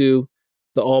opposed to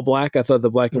the all black. I thought the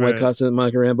black and white costume that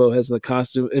Monica Rambeau has in the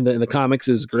costume in the comics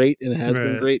is great, and it has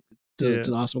been great. It's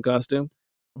an awesome costume.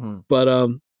 But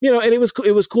and it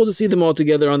was cool to see them all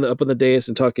together up on the dais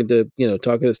and talking to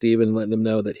Steve and letting him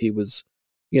know that he was,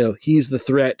 he's the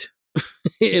threat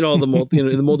in all the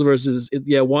the multiverse is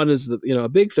one is a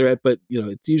big threat, but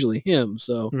it's usually him.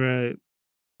 So I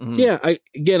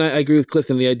agree with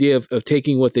Clifton. The idea of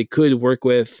taking what they could work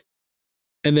with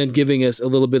and then giving us a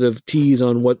little bit of tease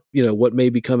on what may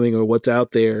be coming or what's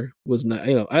out there was not,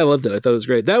 I loved it. I thought it was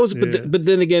great. That was, but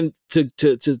then again, to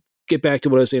get back to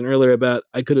what I was saying earlier about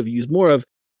I could have used more of,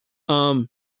 I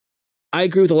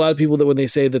agree with a lot of people that when they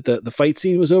say that the fight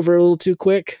scene was over a little too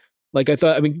quick, Like I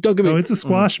thought. I mean, don't get me. Oh, it's a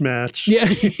squash match. Yeah,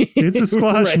 it's a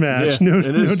squash match. Yeah,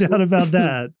 no doubt about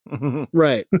that.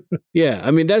 Right. Yeah.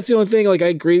 I mean, that's the only thing. Like I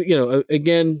agree.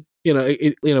 Again,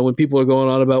 when people are going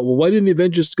on about, well, why didn't the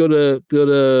Avengers go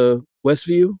to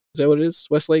Westview? Is that what it is?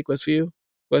 Westlake, Westview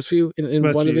in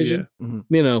WandaVision.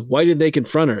 Yeah. Why did they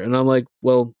confront her? And I'm like,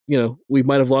 well, we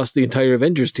might have lost the entire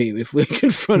Avengers team if we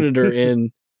confronted her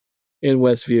in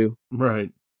Westview.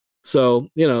 Right. So,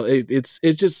 it's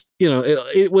just,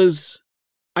 it was,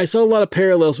 I saw a lot of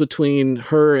parallels between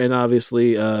her and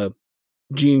obviously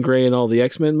Jean Grey and all the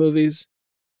X-Men movies,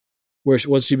 where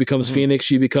once she becomes Phoenix,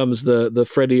 she becomes the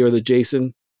Freddy or the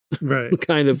Jason, right?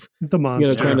 kind of the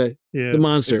monster, the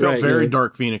monster. It felt right? very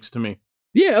Dark Phoenix to me.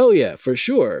 Yeah. Oh yeah, for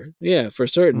sure. Yeah, for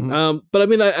certain. But I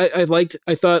mean,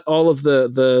 I thought all of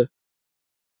the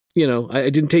I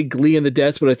didn't take glee in the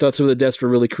deaths, but I thought some of the deaths were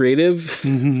really creative.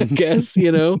 I guess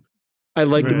I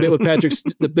liked the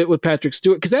bit with Patrick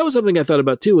Stewart, because that was something I thought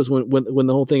about too. Was when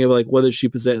the whole thing of like whether was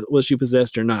she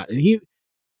possessed or not, and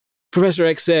Professor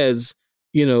X says,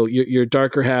 your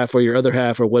darker half or your other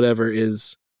half or whatever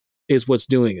is what's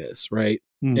doing this, right?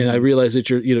 Mm-hmm. And I realized that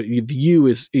the you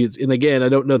is, and again, I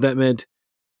don't know if that meant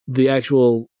the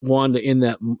actual Wanda in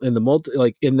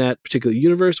that particular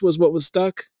universe was what was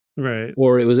stuck, right?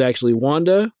 Or it was actually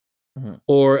Wanda,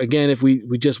 or again, if we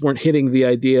just weren't hitting the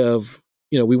idea of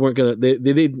we weren't gonna they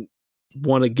didn't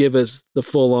want to give us the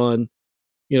full on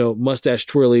mustache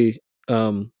twirly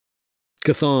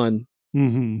Chthon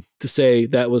to say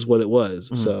that was what it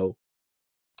was. So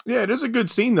yeah, it is a good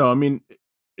scene though. I mean,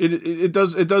 it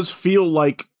does feel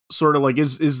like sort of like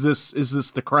is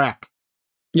this the crack?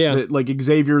 Yeah, that, like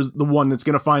Xavier's the one that's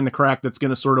going to find the crack that's going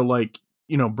to sort of like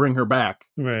bring her back.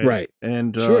 Right.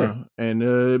 And sure. And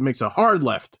it makes a hard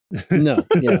left. No.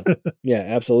 Yeah.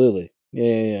 Absolutely.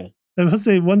 Yeah. I must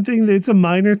say one thing. It's a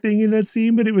minor thing in that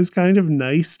scene, but it was kind of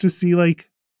nice to see like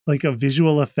a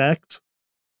visual effect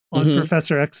on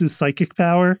Professor X's psychic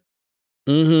power.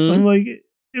 I'm like,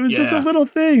 it was just a little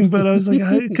thing, but I was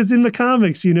like, because in the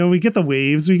comics, we get the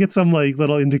waves, we get some like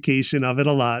little indication of it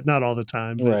a lot, not all the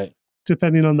time, but right?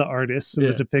 Depending on the artists and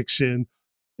the depiction,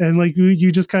 and like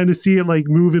you just kind of see it like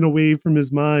moving away from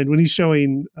his mind when he's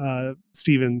showing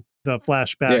Steven the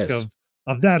flashback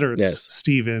of that Earth's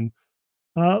Steven.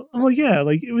 I'm like,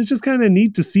 like it was just kind of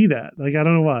neat to see that. Like, I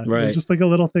don't know why. Right. It was just like a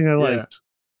little thing I liked.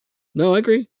 No, I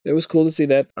agree. It was cool to see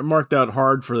that. I marked out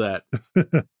hard for that.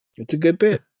 It's a good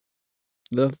bit.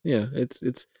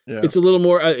 It's a little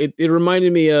more. It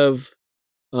reminded me of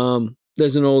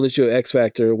there's an old issue of X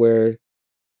Factor where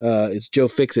it's Joe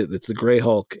Fixit. It's the Gray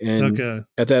Hulk, and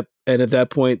at that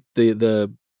point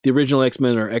the original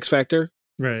X-Men are X Factor,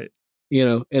 right?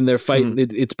 And they're fighting.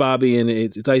 It's Bobby and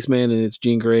it's Iceman and it's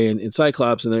Jean Grey and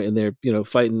Cyclops, and they're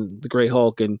fighting the Gray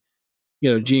Hulk, and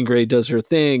Jean Grey does her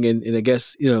thing, and I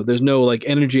guess there's no like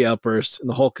energy outburst, and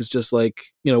the Hulk is just like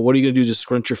what are you gonna do? Just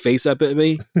scrunch your face up at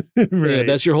me? Right.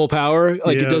 That's your whole power.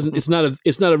 Like it doesn't. It's not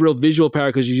a real visual power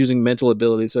because you're using mental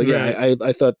ability. So yeah,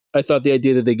 I thought the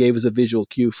idea that they gave us a visual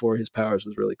cue for his powers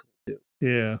was really cool too.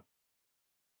 Yeah,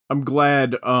 I'm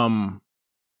glad.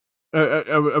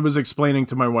 I was explaining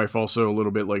to my wife also a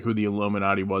little bit like who the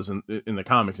Illuminati was in the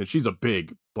comics, and she's a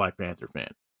big Black Panther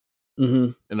fan.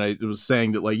 And I was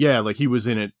saying that like he was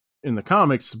in it in the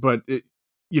comics, but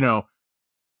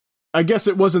I guess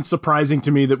it wasn't surprising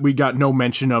to me that we got no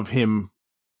mention of him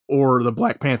or the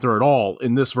Black Panther at all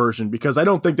in this version, because I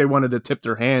don't think they wanted to tip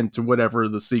their hand to whatever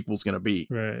the sequel's going to be.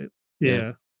 Right.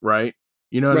 Yeah. Right.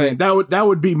 You know what I mean? That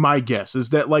would be my guess, is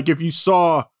that like if you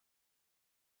saw,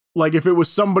 like if it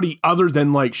was somebody other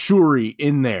than like Shuri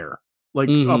in there, like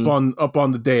up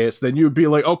on the dais, then you'd be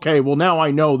like, okay, well now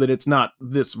I know that it's not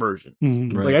this version.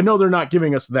 Right. Like I know they're not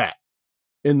giving us that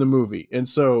in the movie, and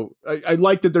so I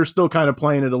like that they're still kind of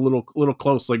playing it a little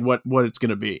close, like what it's going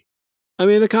to be. I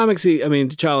mean, the comics.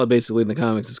 T'Challa basically in the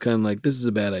comics is kind of like, this is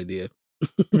a bad idea.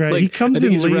 Right. He comes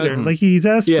in later. Like he's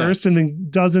asked first, and then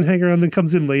doesn't hang around, then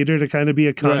comes in later to kind of be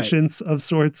a conscience of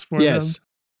sorts for them.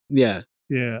 Yeah.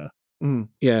 Yeah.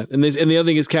 Yeah, and the other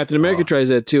thing is Captain America tries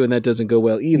that too, and that doesn't go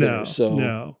well either.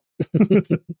 No.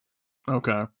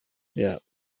 Okay. Yeah.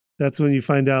 That's when you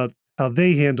find out how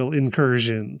they handle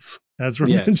incursions, as we're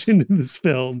mentioned in this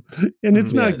film, and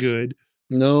it's not good.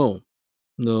 No,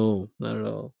 not at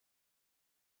all.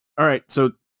 All right,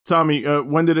 so Tommy,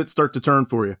 when did it start to turn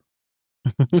for you?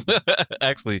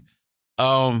 Actually,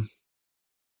 to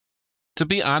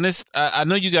be honest, I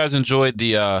know you guys enjoyed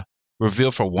the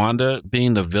reveal for Wanda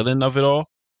being the villain of it all,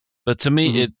 but to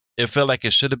me it felt like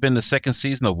it should have been the second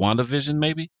season of WandaVision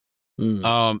maybe.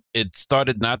 It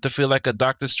started not to feel like a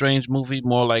Doctor Strange movie,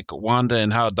 more like Wanda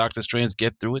and how Doctor Strange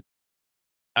get through it.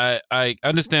 I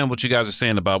understand what you guys are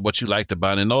saying about what you liked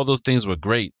about it, and all those things were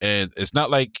great. And it's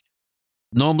not like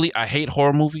normally I hate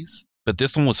horror movies, but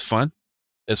this one was fun.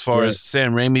 As far as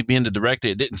Sam Raimi being the director,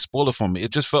 it didn't spoil it for me.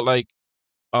 It just felt like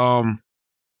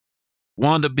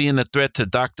Wanda being a threat to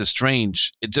Doctor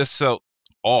Strange. It just felt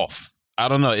off. I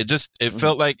don't know. It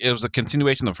felt like it was a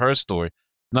continuation of her story,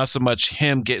 not so much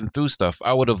him getting through stuff.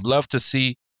 I would have loved to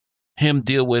see him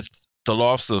deal with the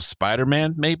loss of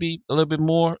Spider-Man maybe a little bit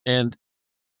more, and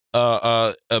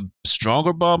a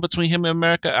stronger bond between him and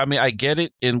America. I mean, I get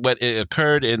it in what it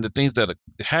occurred and the things that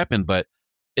happened, but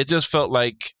it just felt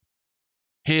like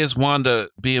here's Wanda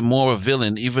being more a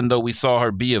villain, even though we saw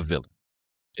her be a villain.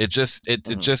 It just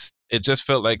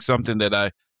felt like something that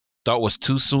I thought was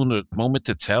too soon a moment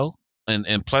to tell,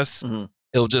 and plus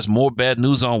it was just more bad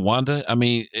news on Wanda. I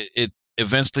mean, it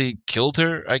eventually killed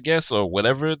her, I guess, or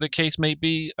whatever the case may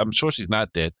be. I'm sure she's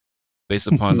not dead, based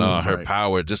upon her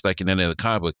power, just like in any other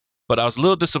comic book. But I was a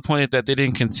little disappointed that they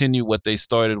didn't continue what they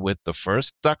started with the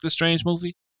first Doctor Strange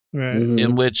movie,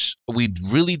 in which we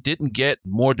really didn't get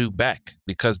Mordo back,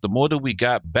 because the Mordo we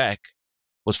got back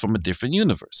was from a different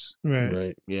universe.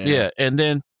 Right. Yeah. And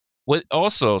then what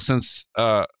also, since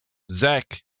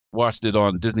Zach watched it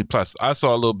on Disney Plus, I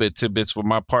saw a little bit tidbits with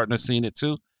my partner seeing it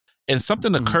too, and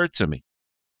something occurred to me.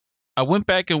 I went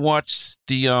back and watched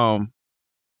the Thor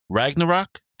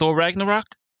Ragnarok,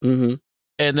 and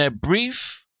that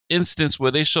brief instance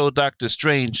where they showed Doctor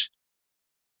Strange,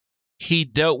 he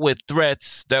dealt with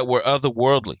threats that were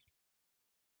otherworldly.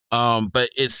 But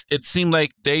it seemed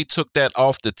like they took that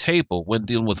off the table when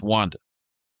dealing with Wanda.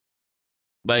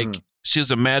 Like she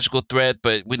was a magical threat,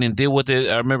 but we didn't deal with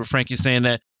it. I remember Frankie saying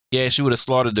that, yeah, she would have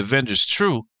slaughtered the Avengers,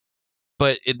 true,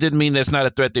 but it didn't mean that's not a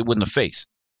threat they wouldn't have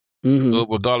faced,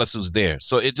 regardless who's there.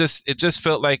 So it just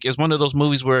felt like it's one of those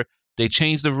movies where they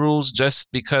changed the rules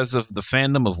just because of the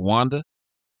fandom of Wanda.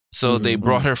 So they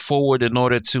brought her forward in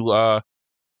order to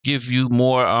give you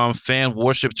more fan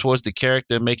worship towards the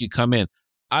character and make you come in.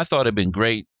 I thought it'd been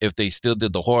great if they still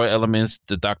did the horror elements,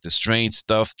 the Doctor Strange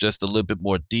stuff, just a little bit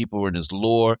more deeper in his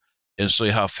lore, and show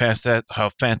you how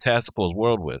fantastical his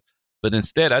world was. But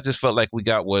instead, I just felt like we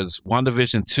got was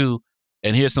WandaVision 2,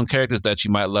 and here's some characters that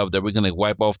you might love that we're gonna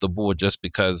wipe off the board just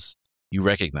because you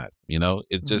recognize them. You know,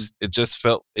 it just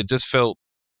felt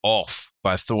off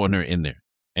by throwing her in there,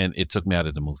 and it took me out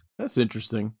of the movie. That's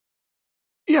interesting.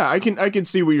 Yeah, I can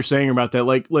see what you're saying about that.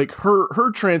 Like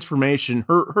her transformation,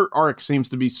 her arc seems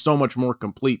to be so much more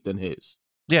complete than his.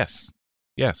 Yes.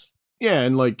 Yeah,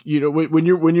 and like, you know,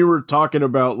 when you were talking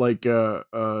about like you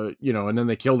know, and then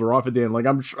they killed her off at the end, like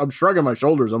I'm shrugging my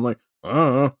shoulders. I'm like,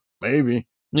 maybe.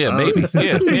 Yeah, maybe.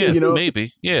 Yeah, you know,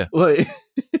 maybe. Yeah. Like,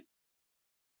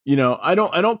 you know, I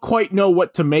don't quite know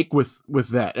what to make with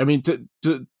that. I mean, to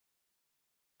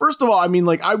first of all, I mean,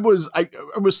 like I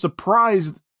was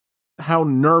surprised how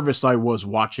nervous I was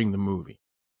watching the movie.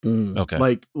 Okay.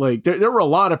 Like there were a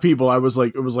lot of people. I was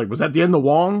like, was that the end of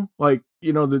Wong? Like,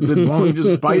 you know, did Wong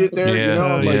just bite it there? Yeah, you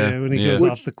know, like, when he goes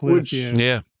off the cliff.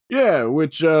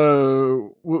 Which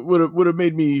would have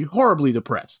made me horribly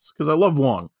depressed because I love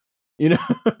Wong. You know.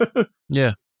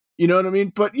 Yeah. You know what I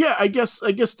mean? But yeah, I guess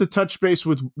to touch base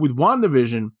with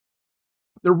WandaVision,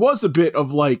 there was a bit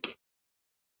of like,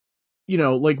 you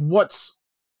know, like what's.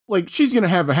 Like, she's going to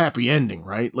have a happy ending,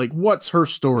 right? Like, what's her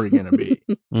story going to be?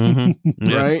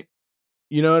 Right?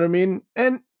 You know what I mean?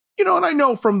 And, you know, and I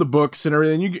know from the books and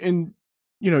everything,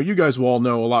 you know, you guys will all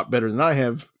know a lot better than I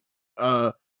have.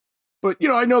 But, you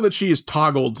know, I know that she is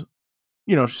toggled,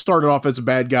 you know, she started off as a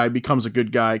bad guy, becomes a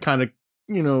good guy, kind of,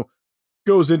 you know,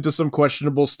 goes into some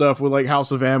questionable stuff with like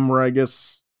House of M, where I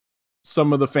guess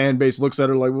some of the fan base looks at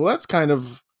her like, well, that's kind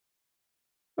of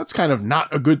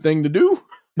not a good thing to do.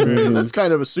 That's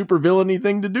kind of a super villainy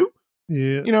thing to do.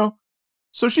 Yeah. You know?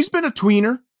 So she's been a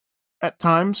tweener at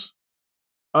times.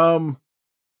 But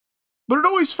it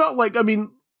always felt like, I mean,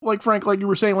 like Frank, like you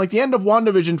were saying, like the end of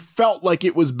WandaVision felt like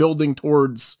it was building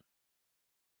towards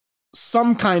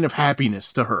some kind of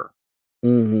happiness to her.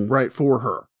 Right, for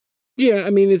her. Yeah, I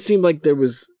mean, it seemed like there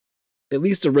was at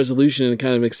least a resolution and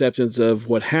kind of acceptance of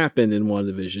what happened in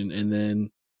WandaVision, and then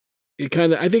it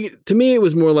kind of, I think, to me, it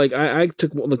was more like I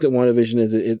looked at WandaVision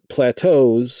as it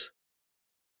plateaus,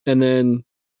 and then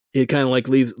it kind of like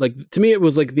leaves. Like, to me, it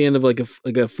was like the end of like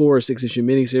a 4 or 6 issue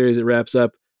miniseries. It wraps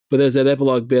up, but there's that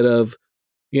epilogue bit of,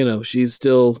 you know, she's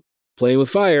still playing with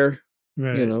fire.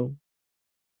 Right. You know,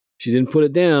 she didn't put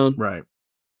it down. Right.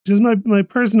 Just my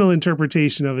personal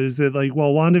interpretation of it is that, like,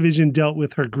 while WandaVision dealt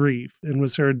with her grief and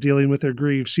was her dealing with her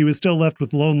grief, she was still left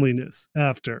with loneliness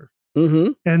after.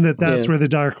 And that's where the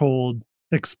Darkhold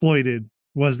exploited,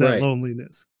 was that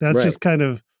loneliness. That's just kind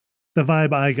of the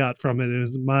vibe I got from it. It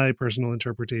was my personal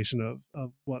interpretation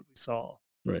of what we saw.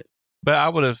 Right. But I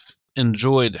would have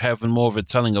enjoyed having more of a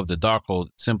telling of the Darkhold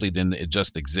simply than it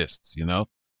just exists, you know?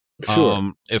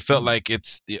 Sure. It felt like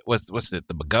it's what's it,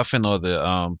 the MacGuffin or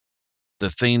the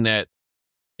thing that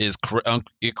is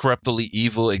incorruptibly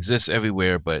evil exists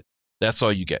everywhere, but that's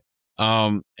all you get.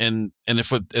 And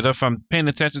if I'm paying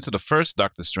attention to the first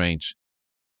Doctor Strange,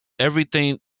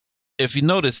 everything, if you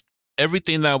noticed,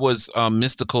 everything that was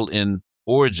mystical in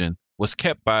origin was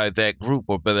kept by that group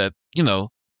or by that,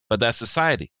 by that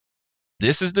society.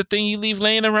 This is the thing you leave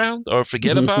laying around or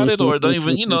forget about it or don't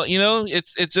even,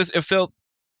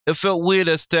 it felt weird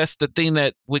as that's the thing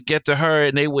that would get to her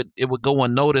and it would go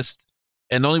unnoticed.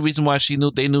 And the only reason why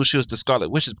they knew she was the Scarlet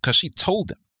Witch is because she told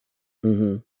them.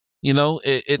 Mm-hmm.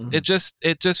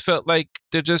 It just felt like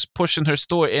they're just pushing her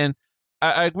story. And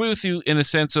I agree with you in a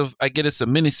sense of, I get it's a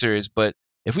miniseries, but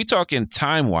if we talk in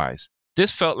time wise,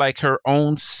 this felt like her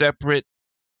own separate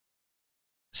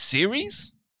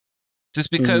series.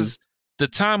 Just because the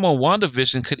time on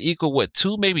WandaVision could equal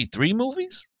 2, maybe 3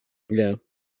 movies. Yeah.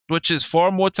 Which is far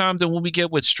more time than what we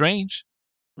get with Strange.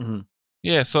 Mm-hmm.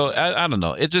 Yeah, so I don't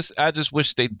know. I just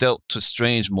wish they dealt to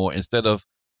Strange more instead of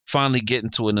finally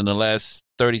getting to it in the last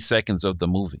 30 seconds of the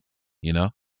movie.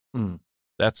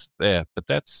 That's it.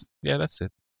 That's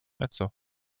it. That's all.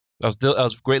 I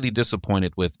was greatly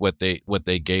disappointed with what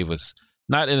they gave us.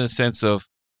 Not in a sense of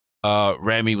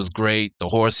Rami was great, the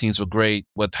horror scenes were great,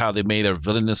 how they made her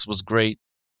villainous was great.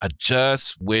 I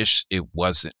just wish it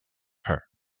wasn't her.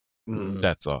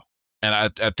 That's all.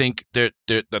 And I think that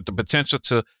the potential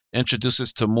to introduce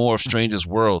us to more of Strange's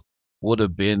world would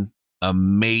have been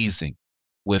amazing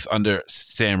under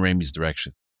Sam Raimi's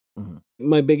direction.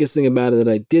 My biggest thing about it that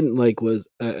I didn't like was,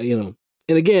 and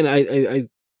again,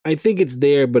 I think it's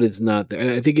there, but it's not there.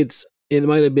 And I think it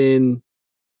might have been,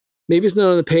 maybe it's not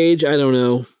on the page. I don't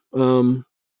know.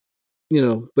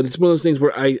 But it's one of those things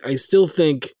where I still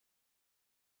think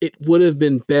it would have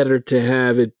been better to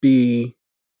have it be,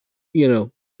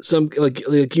 some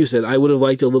like you said, I would have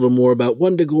liked a little more about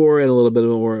Wundagore and a little bit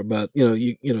more about, and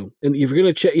if you're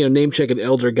going to check, name check an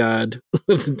elder god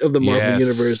of the Marvel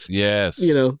universe, yes,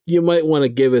 you might want to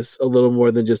give us a little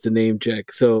more than just a name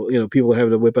check. So, people are having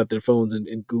to whip out their phones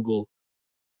and Google,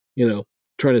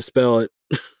 trying to spell it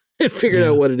and figure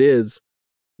out what it is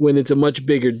when it's a much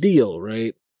bigger deal.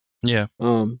 Right. Yeah.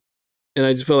 And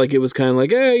I just felt like it was kind of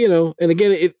like, and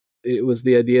again, it was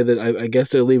the idea that I guess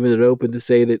they're leaving it open to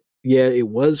say that, yeah, it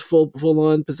was full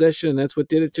on possession and that's what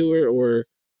did it to her. Or,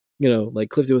 like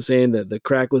Clifton was saying, that the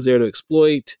crack was there to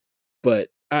exploit. But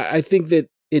I think that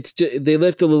it's just, they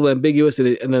left it a little ambiguous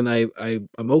and then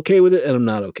I'm okay with it and I'm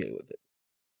not okay with it.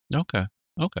 Okay.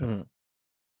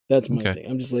 That's my thing.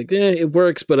 I'm just like, it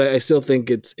works, but I still think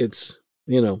it's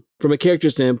from a character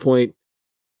standpoint,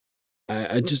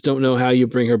 I just don't know how you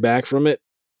bring her back from it.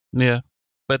 Yeah,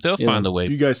 but they'll find a way.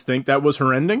 Do you guys think that was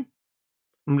her ending?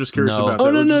 I'm just curious about that. Oh,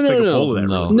 no, just take a poll of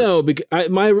that. No, because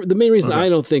the main reason I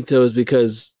don't think so is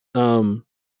because Young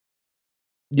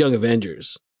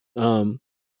Avengers.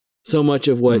 So much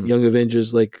of what Young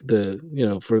Avengers, like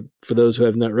for those who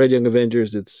have not read Young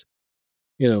Avengers, it's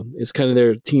it's kind of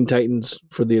their Teen Titans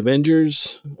for the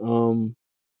Avengers.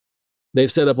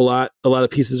 They've set up a lot of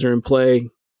pieces are in play.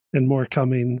 And more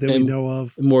coming than we know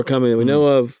of. More coming than we know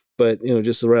of. But,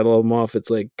 just to rattle them off, it's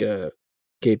like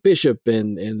Kate Bishop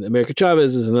and America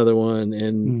Chavez is another one.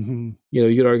 And,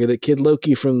 you could argue that Kid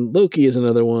Loki from Loki is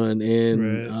another one.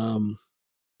 And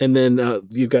and then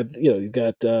you've got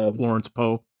Florence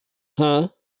Poe. Huh?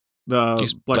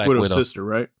 The Black Widow's sister,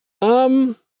 right?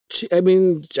 I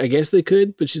guess they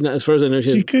could, but she's not, as far as I know.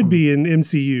 She could be in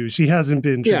MCU. She hasn't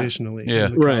been traditionally. Yeah.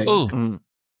 Right. Oh,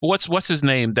 what's his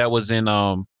name that was in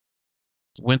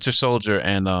Winter Soldier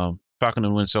and Falcon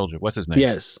and Winter Soldier? What's his name?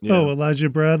 Yes. Yeah. Oh, Elijah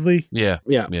Bradley. Yeah.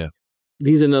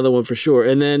 He's another one for sure.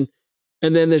 And then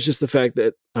there's just the fact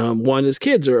that Wanda's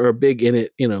kids are big in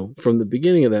it, from the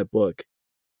beginning of that book.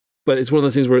 But it's one of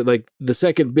those things where, like, the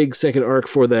second arc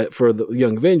for the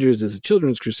Young Avengers is a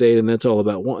Children's Crusade, and that's all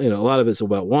about a lot of it's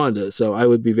about Wanda. So I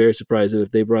would be very surprised that if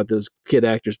they brought those kid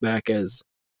actors back and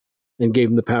gave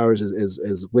them the powers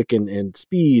as Wiccan and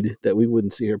Speed, that we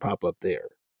wouldn't see her pop up there.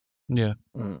 Yeah.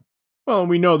 Well,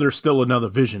 we know there's still another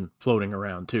Vision floating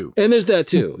around too, and there's that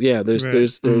too. Yeah, there's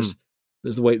the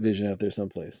White Vision out there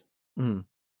someplace.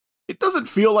 It doesn't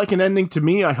feel like an ending to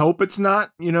me. I hope it's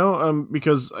not,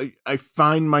 because I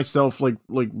find myself like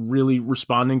really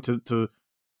responding to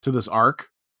this arc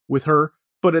with her.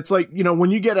 But it's like,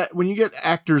 when you get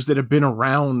actors that have been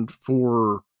around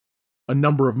for a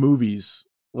number of movies,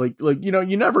 Like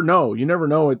you never know. You never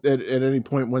know at any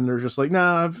point when they're just like,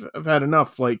 nah, I've had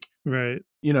enough. Like, right.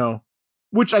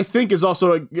 Which I think is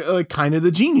also like kind of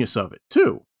the genius of it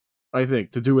too. I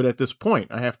think to do it at this point,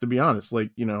 I have to be honest.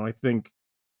 Like, I think,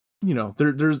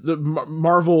 there's the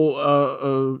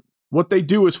Marvel, what they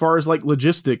do as far as like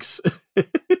logistics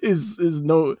is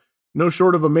no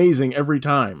short of amazing every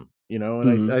time,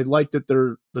 and I like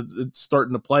that it's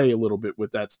starting to play a little bit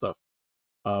with that stuff.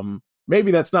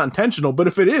 Maybe that's not intentional, but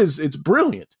if it is, it's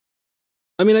brilliant.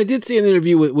 I mean, I did see an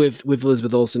interview with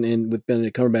Elizabeth Olsen and with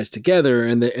Benedict Cumberbatch together,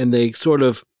 and they sort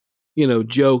of,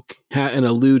 joke and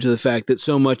allude to the fact that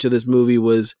so much of this movie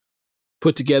was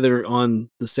put together on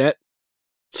the set.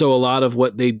 So a lot of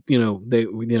what they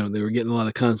were getting a lot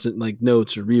of constant like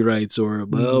notes or rewrites or,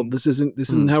 well, this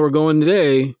isn't how we're going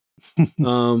today.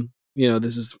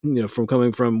 This is, from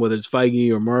coming from whether it's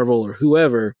Feige or Marvel or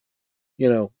whoever,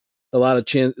 a lot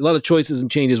of choices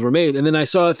and changes were made. And then I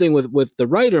saw a thing with the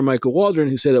writer, Michael Waldron,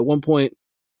 who said at one point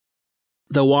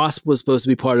the Wasp was supposed to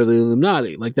be part of the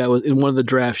Illuminati. Like that was in one of the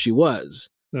drafts she was.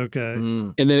 Okay.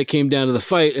 And then it came down to the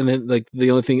fight, and then like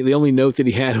the only note that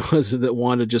he had was that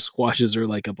Wanda just squashes her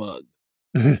like a bug.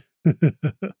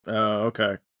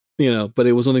 Okay. But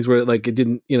it was one of those where like it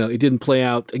didn't play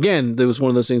out. Again, there was one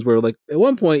of those things where like at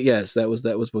one point, yes, that was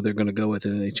what they're going to go with,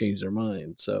 and then they changed their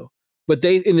mind. So, but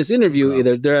they in this interview,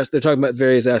 they're talking about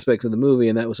various aspects of the movie,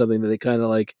 and that was something that they kind of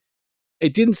like.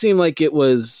 It didn't seem like it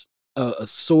was a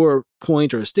sore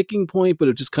point or a sticking point, but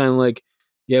it just kind of like,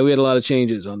 yeah, we had a lot of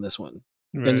changes on this one.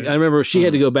 Right. And I remember she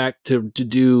had to go back to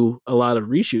do a lot of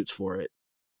reshoots for it.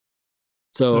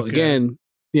 So again,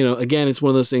 it's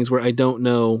one of those things where I don't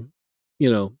know,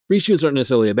 reshoots aren't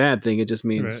necessarily a bad thing. It just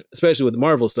means, especially with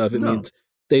Marvel stuff, it means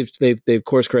they've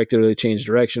course corrected or they changed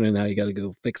direction, and now you got to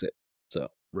go fix it. So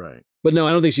right. But no,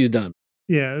 I don't think she's done.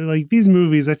 Yeah, like these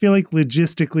movies, I feel like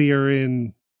logistically are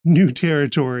in new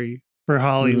territory for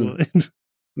Hollywood.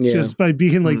 Mm-hmm. Just by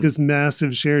being like this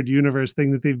massive shared universe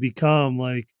thing that they've become,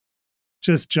 like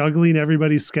just juggling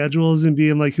everybody's schedules and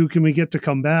being like, who can we get to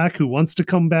come back? Who wants to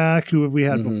come back? Who have we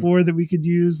had before that we could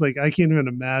use? Like, I can't even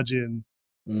imagine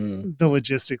the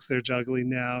logistics they're juggling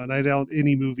now. And I doubt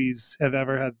any movies have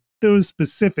ever had those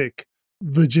specific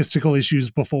logistical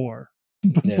issues before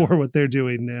what they're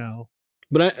doing now.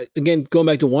 But again, going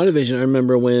back to WandaVision, I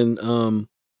remember when,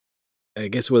 I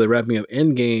guess where they're wrapping up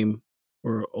Endgame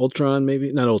or Ultron,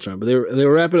 maybe not Ultron, but they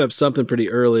were wrapping up something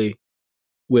pretty early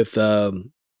with,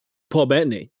 Paul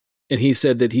Bettany, and he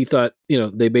said that he thought,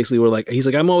 they basically were like, he's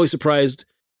like, I'm always surprised.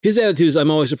 His attitude is, I'm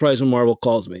always surprised when Marvel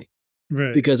calls me,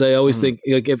 right? Because I always think,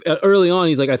 like, if early on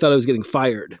he's like, I thought I was getting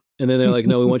fired, and then they're like,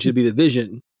 no, we want you to be the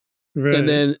Vision, right?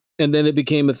 And then it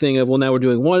became a thing of, well, now we're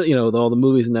doing one, all the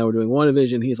movies, and now we're doing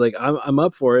WandaVision. He's like, I'm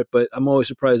up for it, but I'm always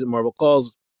surprised that Marvel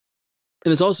calls,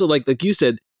 and it's also like you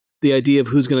said, the idea of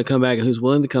who's going to come back and who's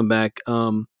willing to come back.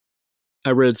 I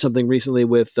read something recently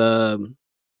with.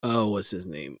 What's his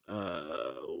name?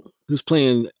 Who's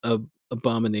playing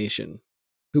Abomination?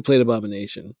 Who played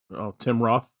Abomination? Oh, Tim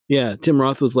Roth. Yeah, Tim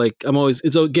Roth was like,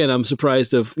 I'm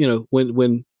surprised of,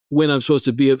 when I'm supposed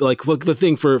to be like the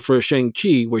thing for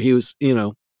Shang-Chi where he was,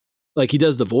 like he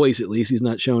does the voice, at least he's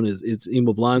not shown as it's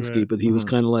Emil Blonsky, but he was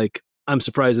kind of like, I'm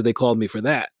surprised that they called me for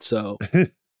that. So,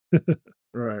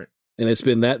 right. And it's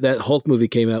been that Hulk movie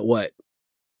came out, what?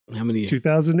 How many years?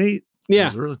 2008. Yeah.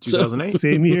 2008.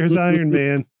 Same year as Iron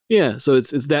Man. Yeah, so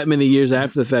it's that many years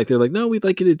after the fact. They're like, no, we'd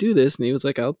like you to do this. And he was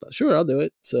like, I'll do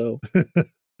it. So.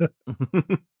 All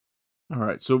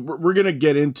right. So we're going to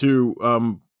get into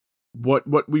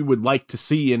what we would like to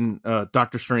see in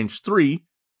Doctor Strange 3,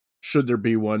 should there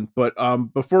be one. But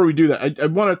before we do that, I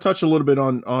want to touch a little bit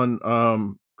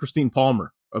on Christine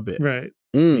Palmer a bit. Right.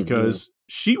 Because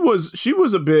she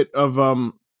was a bit of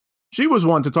she was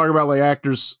one to talk about like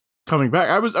actors coming back.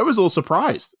 I was a little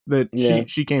surprised that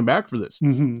she came back for this.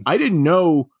 Mm-hmm. I didn't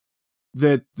know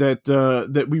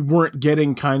that we weren't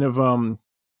getting kind of a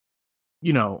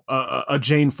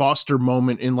Jane Foster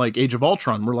moment in like Age of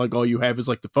Ultron, where like all you have is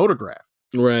like the photograph.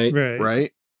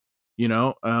 Right.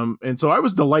 And so I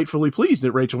was delightfully pleased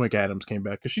that Rachel McAdams came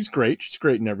back because she's great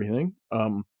and everything.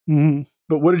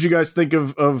 But what did you guys think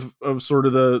of sort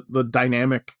of the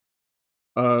dynamic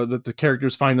that the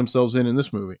characters find themselves in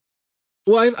this movie?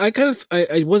 Well, I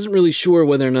wasn't really sure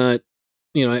whether or not,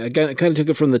 I kind of took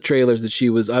it from the trailers that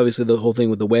she was obviously the whole thing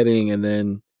with the wedding, and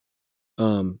then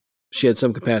she had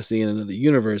some capacity in another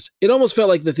universe. It almost felt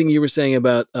like the thing you were saying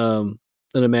about an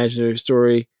imaginary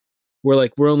story, where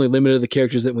like we're only limited to the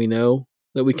characters that we know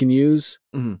that we can use,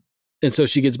 and so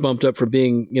she gets bumped up for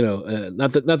being,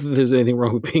 not that there's anything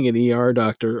wrong with being an ER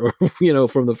doctor or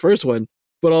from the first one,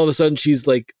 but all of a sudden she's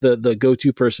like the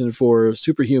go-to person for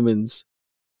superhumans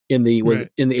in the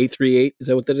in the 838. Is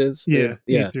that what that is? Yeah,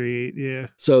 yeah, 838. Yeah.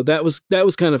 So that was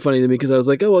kind of funny to me because I was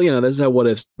like, oh well, that's how what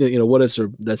ifs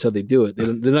are. That's how they do it. They're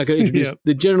not going to introduce.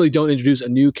 They generally don't introduce a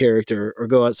new character or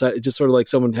go outside. It's just sort of like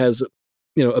someone has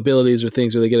abilities or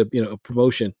things where they get a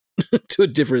promotion to a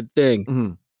different thing.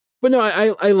 Mm-hmm. But no,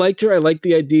 I liked her. I liked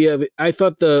the idea of it. I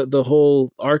thought the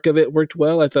whole arc of it worked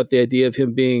well. I thought the idea of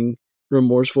him being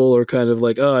remorseful or kind of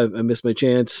like, oh, I missed my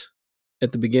chance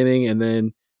at the beginning, and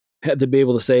then had to be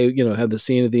able to say, have the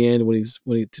scene at the end when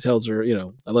he tells her,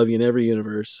 I love you in every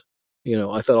universe.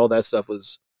 I thought all that stuff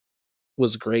was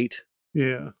great.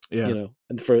 Yeah. Yeah.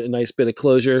 And for a nice bit of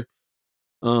closure,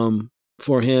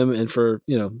 for him and for,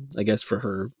 I guess for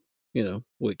her,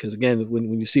 because again,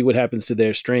 when you see what happens to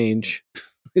their Strange,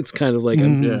 it's kind of like,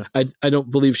 I don't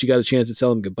believe she got a chance to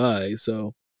tell him goodbye.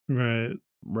 So. Right.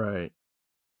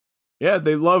 Yeah.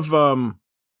 They love,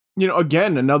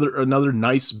 again, another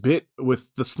nice bit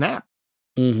with the snap.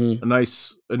 Mm-hmm.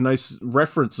 A nice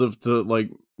reference to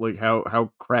like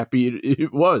how crappy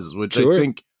it was, which sure. I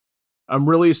think I'm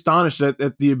really astonished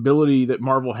at the ability that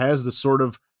Marvel has to sort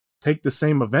of take the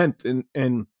same event and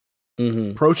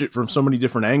mm-hmm. approach it from so many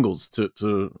different angles to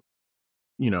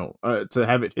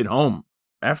have it hit home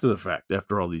after the fact,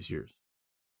 after all these years.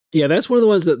 Yeah, that's one of the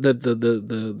ones that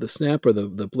the snap or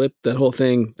the blip, that whole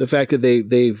thing, the fact that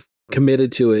they've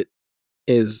committed to it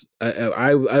is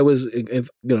I was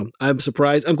I'm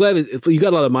surprised. I'm glad that you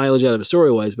got a lot of mileage out of it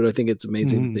story wise, but I think it's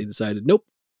amazing that they decided, nope,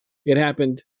 it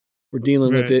happened. We're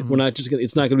dealing with it. We're not just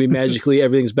it's not gonna be magically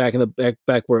everything's back in the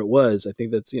back where it was. I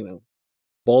think that's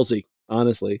ballsy,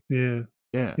 honestly. Yeah.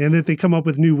 Yeah. And that they come up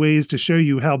with new ways to show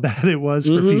you how bad it was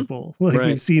for people. Like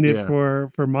we've seen it for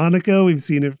Monica, we've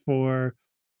seen it for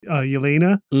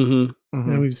Yelena,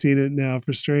 and we've seen it now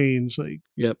for Strange. Like,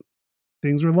 yep.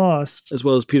 Things were lost. As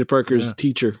well as Peter Parker's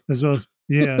teacher. As well as,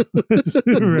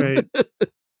 right.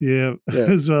 Yeah.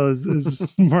 As well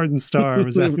as Martin Starr.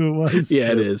 Was that who it was?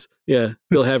 Yeah, it is. Yeah.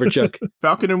 Bill Haverchuck.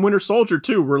 Falcon and Winter Soldier,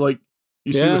 too, where like,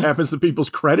 you see what happens to people's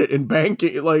credit and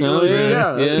banking. Like,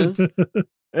 yeah.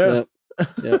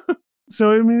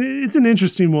 So, I mean, it's an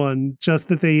interesting one, just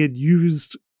that they had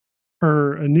used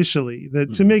her initially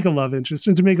to make a love interest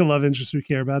and to make a love interest we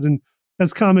care about. And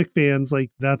as comic fans,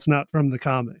 like, that's not from the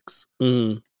comics.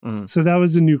 So that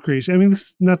was a new creation. I mean,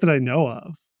 this, not that I know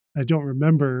of. I don't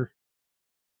remember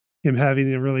him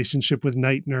having a relationship with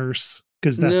Night Nurse,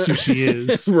 because that's who she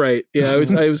is. Right. Yeah, I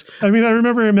was. I mean, I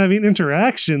remember him having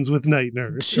interactions with Night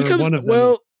Nurse. She comes, one of them.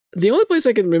 Well, the only place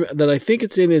I can remember that I think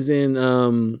it's in is in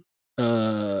it's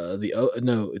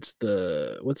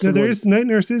the what's no, the there's Night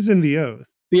Nurse is in The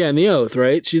Oath. Yeah, in The Oath,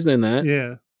 right? She's in that.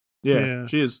 Yeah,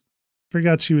 she is.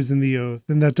 Forgot she was in The Oath,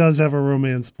 and that does have a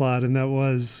romance plot, and that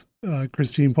was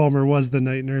Christine Palmer was the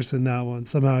Night Nurse in that one.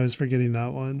 Somehow I was forgetting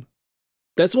that one.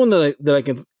 That's one that I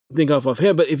can think off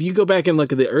him. But if you go back and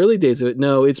look at the early days of it,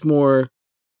 no, it's more.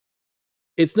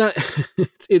 It's not.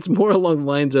 it's more along the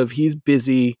lines of he's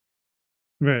busy.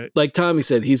 Right. Like Tommy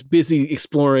said, he's busy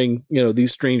exploring,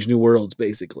 these strange new worlds,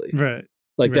 basically. Right.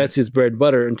 Like that's his bread and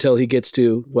butter until he gets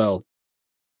to,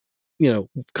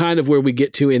 kind of where we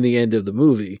get to in the end of the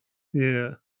movie.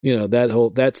 Yeah.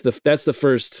 That's the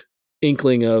first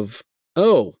inkling of,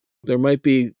 oh, there might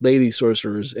be lady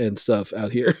sorcerers and stuff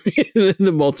out here in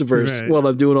the multiverse while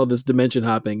I'm doing all this dimension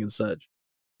hopping and such.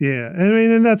 Yeah. I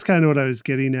mean, and that's kind of what I was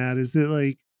getting at, is that,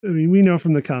 like, I mean, we know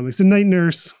from the comics, the Night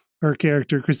Nurse, her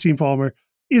character, Christine Palmer,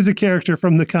 is a character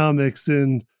from the comics,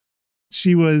 and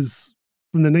she was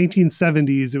from the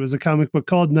 1970s. It was a comic book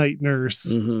called Night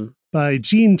Nurse by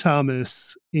Gene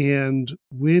Thomas and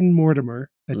Win Mortimer.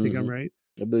 I think I'm right.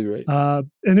 I believe you're right.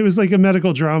 And it was like a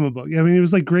medical drama book. I mean, it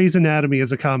was like Grey's Anatomy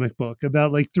as a comic book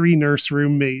about like 3 nurse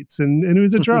roommates, and it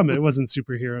was a drama. It wasn't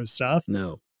superhero stuff.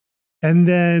 No. And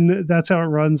then that's how it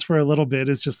runs for a little bit.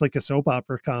 It's just like a soap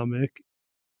opera comic.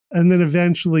 And then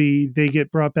eventually they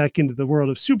get brought back into the world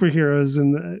of superheroes.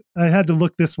 And I had to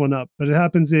look this one up, but it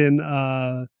happens in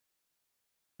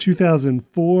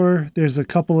 2004. There's a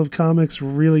couple of comics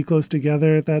really close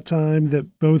together at that time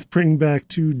that both bring back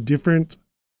 2 different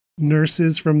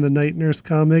nurses from the Night Nurse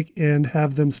comic and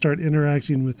have them start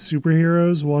interacting with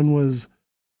superheroes. One was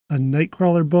a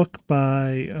Nightcrawler book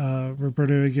by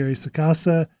Roberto Aguirre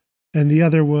Sacasa, and the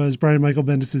other was Brian Michael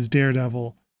Bendis'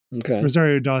 Daredevil. Okay.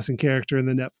 Rosario Dawson character in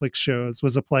the Netflix shows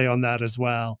was a play on that as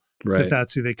well. Right. But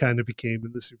that's who they kind of became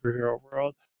in the superhero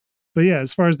world. But yeah,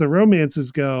 as far as the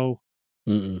romances go,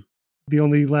 the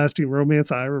only lasting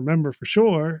romance I remember for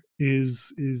sure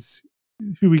is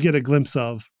who we get a glimpse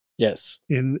of. Yes.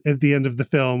 At the end of the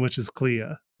film, which is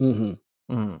Clea.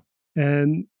 Mm-hmm.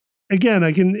 And again,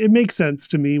 it makes sense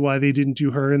to me why they didn't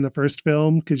do her in the first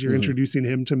film, because you're introducing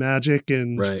him to magic,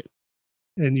 and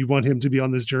you want him to be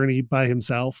on this journey by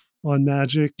himself on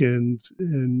magic, and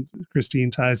Christine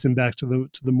ties him back to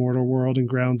the mortal world and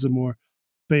grounds him more.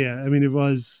 But yeah, I mean,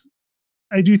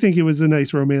 I do think it was a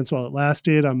nice romance while it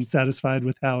lasted. I'm satisfied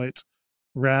with how it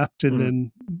wrapped, and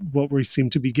then what we seem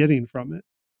to be getting from it.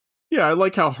 Yeah, I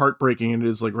like how heartbreaking it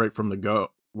is, like right from the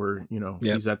go, where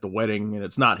he's at the wedding and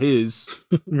it's not his.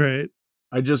 Right.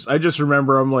 I just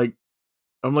remember I'm like,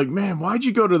 man, why'd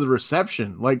you go to the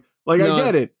reception? Like no, I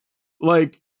get it.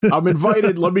 Like, I'm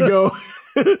invited. Let me go.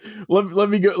 let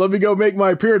me go make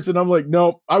my appearance. And I'm like,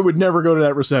 no, I would never go to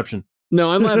that reception. No,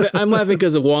 I'm laughing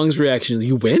because of Wong's reaction.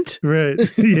 You went? Right.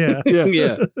 Yeah.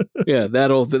 Yeah.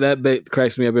 That bit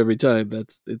cracks me up every time.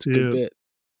 It's a good bit.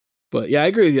 But yeah, I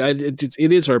agree with you.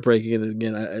 It is heartbreaking, and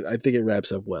again, I think it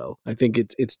wraps up well. I think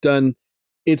it's done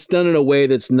in a way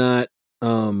that's not.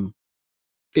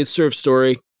 It serves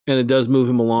story, and it does move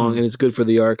him along, and it's good for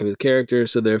the arc of his character.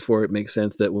 So therefore, it makes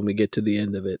sense that when we get to the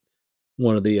end of it,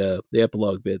 one of the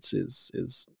epilogue bits is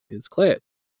Clayet.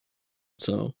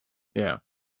 So yeah,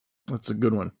 that's a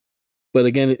good one. But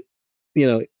again,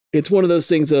 it's one of those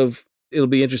things of it'll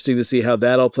be interesting to see how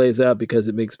that all plays out, because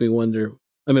it makes me wonder.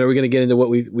 I mean, are we going to get into what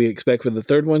we expect for the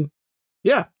third one?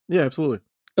 Yeah, absolutely.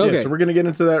 Okay. Yeah, so we're going to get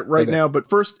into that right now. But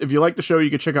first, if you like the show, you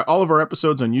can check out all of our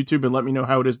episodes on YouTube and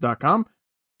letmeknowhowitis.com.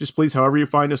 Just please, however you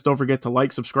find us, don't forget to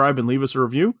like, subscribe, and leave us a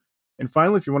review. And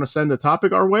finally, if you want to send a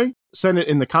topic our way, send it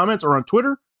in the comments or on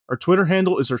Twitter. Our Twitter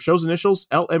handle is our show's initials,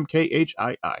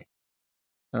 LMKHII.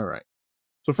 All right.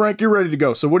 So, Frank, you're ready to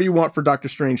go. So what do you want for Doctor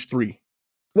Strange 3?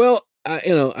 Well, I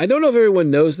don't know if everyone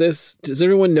knows this. Does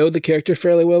everyone know the character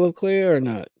fairly well of Clea or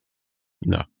not?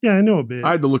 No. Yeah, I know a bit.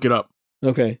 I had to look it up.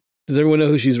 Okay. Does everyone know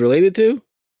who she's related to?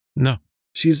 No.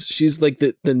 She's like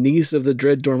the niece of the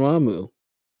Dread Dormammu.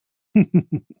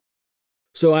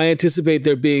 So I anticipate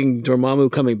there being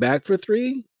Dormammu coming back for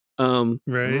 3.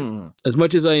 Right. As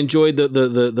much as I enjoyed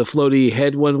the floaty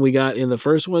head one we got in the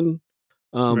first one,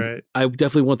 right. I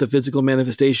definitely want the physical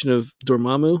manifestation of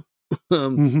Dormammu.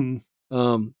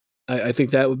 I think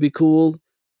that would be cool.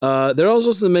 There was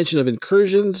also the mention of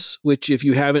Incursions, which if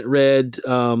you haven't read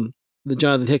the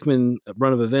Jonathan Hickman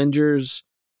run of Avengers,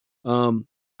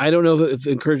 I don't know if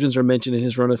Incursions are mentioned in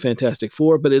his run of Fantastic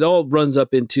Four, but it all runs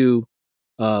up into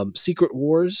Secret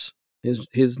Wars.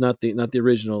 His not the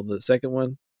original, the second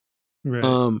one.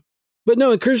 Right. But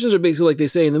no, Incursions are basically like they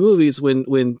say in the movies when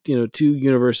two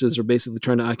universes are basically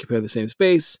trying to occupy the same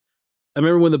space. I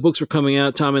remember when the books were coming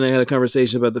out, Tom and I had a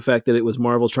conversation about the fact that it was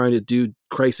Marvel trying to do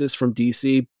Crisis from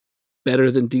DC better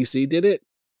than DC did it.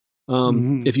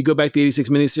 If you go back to the 86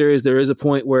 miniseries, there is a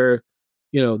point where,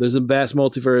 there's a vast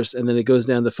multiverse, and then it goes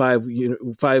down to 5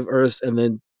 Earths, and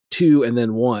then 2, and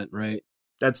then 1, right?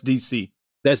 That's DC.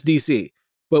 That's DC.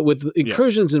 But with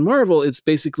Incursions in Marvel, it's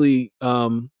basically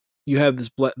you have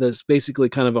this basically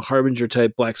kind of a Harbinger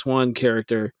type Black Swan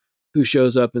character who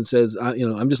shows up and says,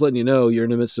 I'm just letting you know you're in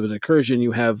the midst of an incursion.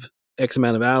 You have X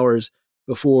amount of hours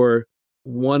before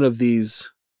one of these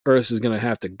Earths is going to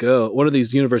have to go. One of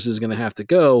these universes is going to have to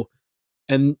go.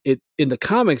 And in the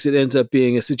comics, it ends up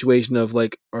being a situation of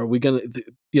like, are we going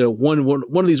to, one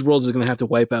of these worlds is going to have to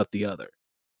wipe out the other.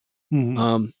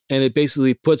 And it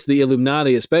basically puts the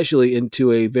Illuminati, especially,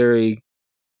 into a very,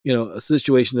 a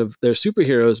situation of they're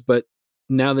superheroes, but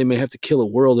now they may have to kill a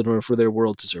world in order for their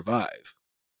world to survive.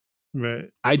 Right.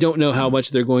 I don't know how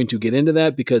much they're going to get into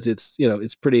that, because it's,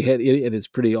 it's pretty heady and it's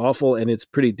pretty awful and it's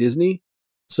pretty Disney.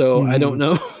 So I don't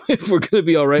know if we're going to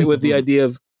be all right with the idea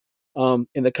of,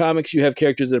 in the comics, you have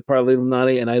characters that are part of the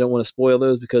Illuminati, and I don't want to spoil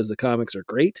those because the comics are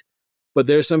great. But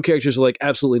there's some characters who are like,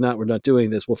 absolutely not, we're not doing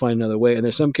this. We'll find another way. And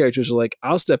there's some characters who are like,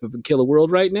 I'll step up and kill a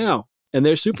world right now. And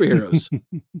they're superheroes.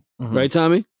 Right,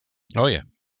 Tommy? Oh, yeah.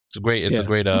 It's a great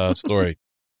story.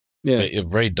 Yeah.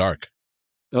 Very dark.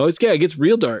 Oh, it gets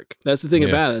real dark. That's the thing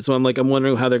about it. So I'm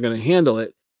wondering how they're going to handle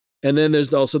it. And then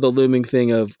there's also the looming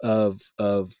thing of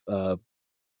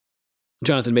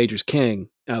Jonathan Majors Kang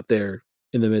out there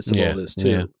in the midst of all this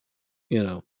too.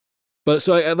 But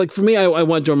so I like, for me, I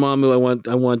want Dormammu.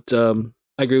 I want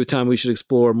I agree with Tom. We should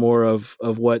explore more of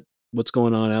what's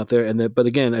going on out there. But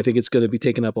again, I think it's going to be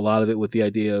taking up a lot of it with the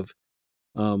idea of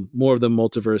more of the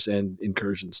multiverse and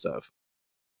incursion stuff.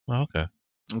 Okay.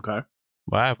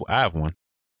 Well, I have one.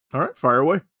 All right, fire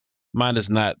away. Mine is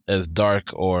not as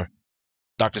dark or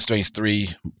Doctor Strange 3,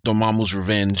 Dormammu's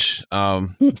Revenge.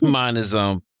 Mine is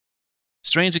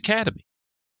Strange Academy.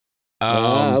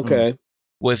 Okay.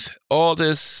 With all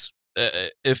this,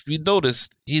 if you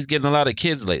noticed, he's getting a lot of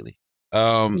kids lately.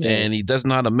 And he doesn't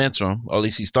know how to mentor them, or at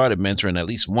least he started mentoring at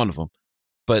least one of them.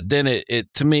 But then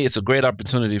it to me, it's a great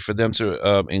opportunity for them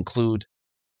to include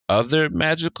other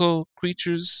magical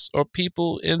creatures or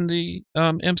people in the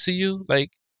MCU.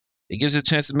 Like, it gives you a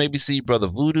chance to maybe see Brother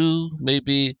Voodoo,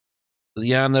 maybe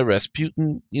Liana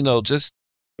Rasputin, just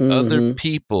other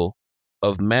people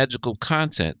of magical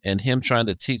content, and him trying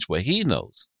to teach what he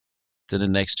knows to the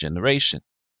next generation.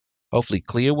 Hopefully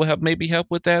Clea will maybe help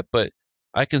with that, but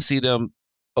I can see them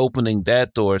opening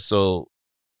that door so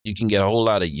you can get a whole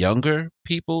lot of younger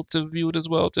people to view it as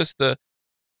well. Just the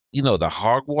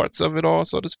Hogwarts of it all,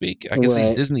 so to speak. I can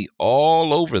see Disney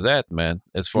all over that, man,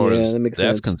 as far as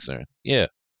that's concerned. Yeah.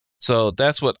 So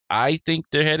that's what I think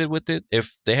they're headed with it.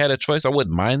 If they had a choice, I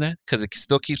wouldn't mind that, because it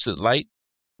still keeps it light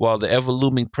while the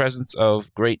ever-looming presence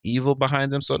of great evil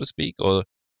behind them, so to speak. Or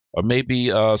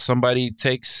maybe somebody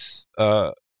takes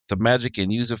the magic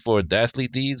and use it for dastardly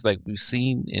deeds like we've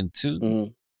seen in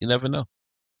 2. You never know.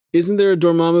 Isn't there a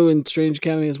Dormammu in Strange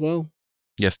Academy as well?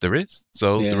 Yes, there is.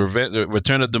 So the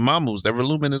return of Dormammu's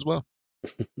ever-looming as well.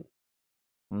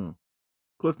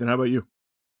 Clifton, how about you?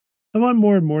 I want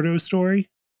more Mordo's story.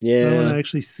 Yeah. I want to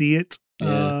actually see it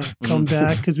come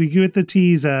back, because we get the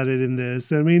tease at it in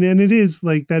this. I mean, and it is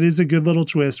like, that is a good little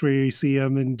twist where you see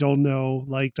him and don't know,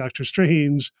 like Doctor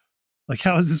Strange, like,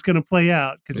 how is this going to play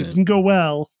out? Because it didn't go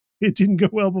well. It didn't go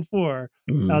well before.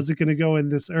 How's it going to go in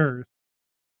this Earth?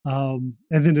 And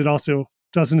then it also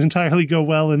doesn't entirely go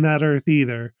well in that Earth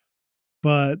either.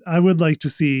 But I would like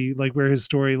to see like where his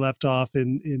story left off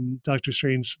in Doctor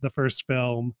Strange, the first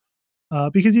film.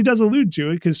 Because he does allude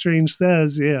to it, because Strange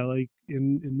says, like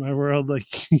in my world, like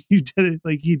you did it,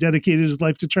 like he dedicated his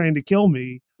life to trying to kill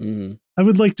me. I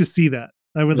would like to see that.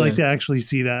 I would like to actually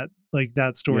see that, like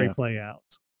that story play out.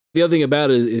 The other thing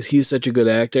about it is he's such a good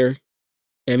actor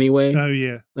anyway. Oh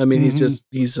yeah. I mean,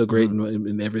 he's so great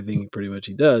in everything pretty much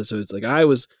he does. So it's like, I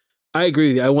agree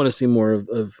with you. I want to see more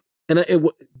of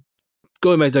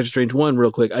going back to Doctor Strange 1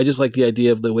 real quick. I just like the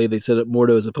idea of the way they set up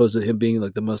Mordo, as opposed to him being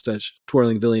like the mustache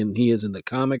twirling villain he is in the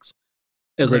comics,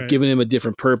 as like giving him a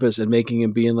different purpose and making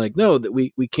him being like, no, that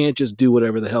we can't just do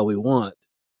whatever the hell we want.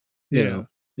 You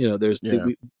know, there's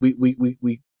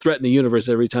we threaten the universe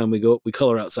every time we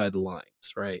color outside the lines,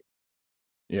 right?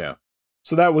 Yeah.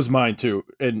 So that was mine too,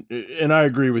 and I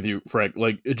agree with you, Frank.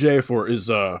 Like, Ejiofor is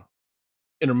an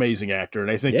amazing actor, and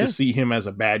I think to see him as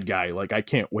a bad guy, like, I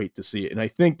can't wait to see it. And I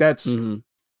think that's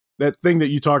that thing that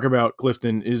you talk about,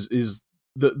 Clifton, is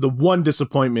the one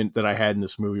disappointment that I had in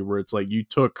this movie, where it's like you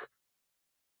took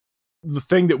the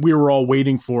thing that we were all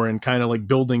waiting for and kind of like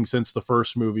building since the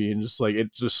first movie, and just like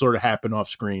it just sort of happened off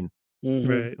screen.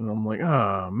 Right. And I'm like,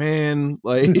 oh man,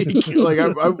 like like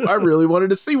I really wanted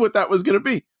to see what that was gonna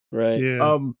be. Right.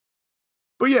 Yeah.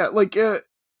 But yeah, like it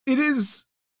is.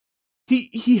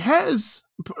 He has,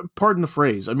 pardon the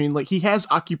phrase, I mean, like, he has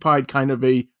occupied kind of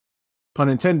a, pun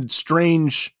intended,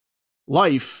 strange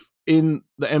life in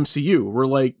the MCU. We're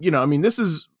like, I mean, this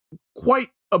is quite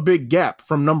a big gap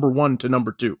from number 1 to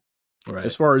number 2,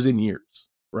 as far as in years,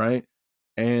 right?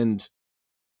 And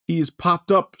he's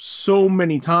popped up so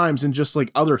many times in just like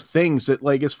other things that,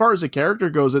 like, as far as a character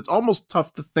goes, it's almost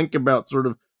tough to think about sort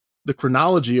of the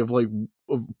chronology of like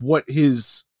of what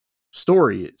his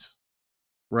story is.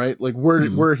 Right? Like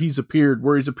where he's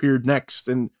appeared next,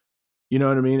 and you know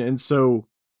what I mean? And so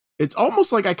it's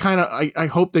almost like I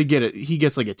hope they get it. He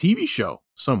gets like a TV show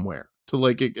somewhere to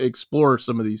like explore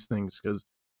some of these things, because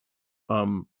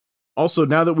also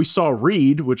now that we saw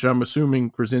Reed, which I'm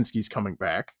assuming Krasinski's coming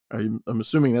back, I'm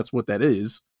assuming that's what that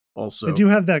is. Also, I do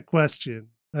have that question.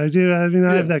 I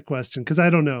have that question, because I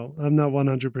don't know. I'm not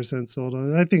 100% sold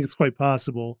on it. I think it's quite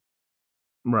possible.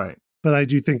 Right. But I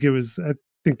do think I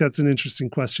think that's an interesting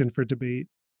question for debate.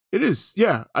 It is.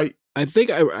 Yeah. I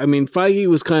think, I mean, Feige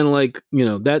was kind of like,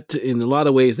 that in a lot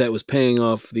of ways that was paying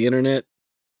off the internet.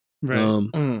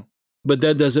 Right. But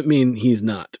that doesn't mean he's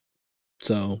not.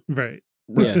 So, right.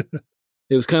 Yeah.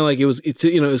 It was kind of like, it was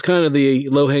kind of the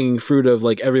low hanging fruit of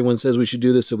like, everyone says we should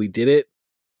do this, so we did it.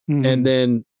 And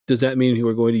then does that mean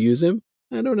we're going to use him?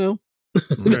 I don't know.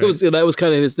 That was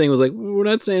kind of his thing, was like, we're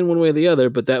not saying one way or the other,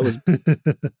 but that was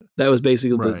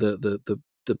basically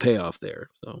the payoff there.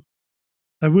 So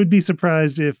I would be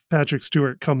surprised if Patrick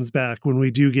Stewart comes back when we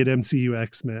do get MCU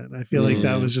X-Men. I feel like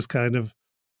that was just kind of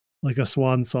like a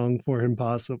swan song for him,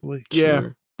 possibly. Yeah,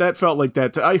 that felt like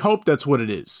that. I hope that's what it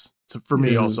is for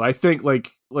me. Also, I think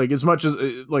like as much as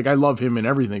like I love him and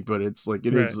everything, but it's like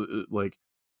it is like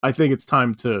I think it's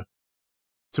time to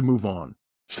move on.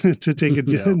 To take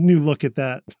a new look at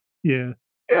that. Yeah.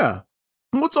 Yeah.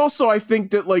 What's also, I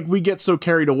think that like we get so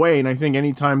carried away, and I think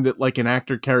anytime that like an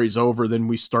actor carries over, then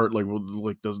we start like, well,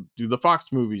 like do the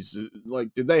Fox movies,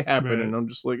 like, did they happen? Right. And I'm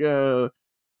just like,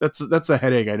 that's a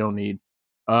headache I don't need.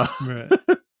 Right.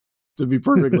 To be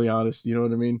perfectly honest, you know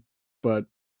what I mean? But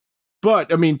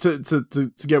I mean,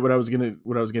 to get what I was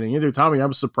getting into, Tommy, I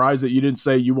was surprised that you didn't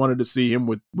say you wanted to see him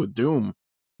with Doom.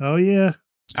 Oh yeah,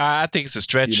 I think it's a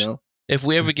stretch. You know? If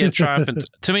we ever get Triumphant,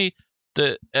 to me,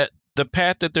 the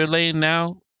path that they're laying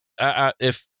now, I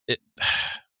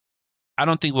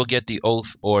don't think we'll get the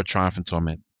Oath or Triumphant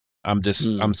Torment. I'm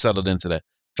settled into that.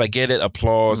 If I get it,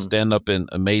 applause, stand up in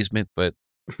amazement, but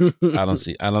I don't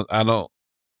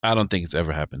think it's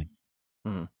ever happening.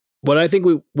 What I think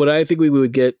we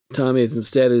would get, Tommy, is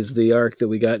instead is the arc that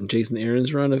we got in Jason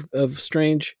Aaron's run of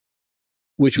Strange,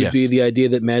 which would be the idea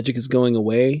that magic is going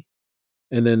away,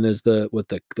 and then there's the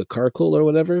Carcool or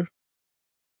whatever,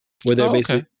 where they're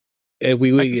basically, and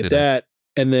we would get that,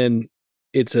 and then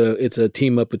it's a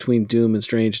team up between Doom and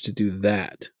Strange to do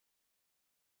that.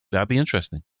 That'd be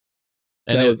interesting,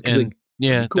 and cool.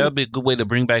 That'd be a good way to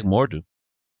bring back more Doom.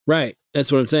 Right,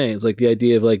 that's what I'm saying. It's like the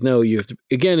idea of like, no, you have to,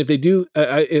 again, if they do,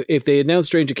 if they announce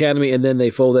Strange Academy and then they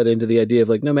fold that into the idea of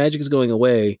like, no, magic is going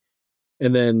away,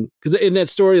 and then because in that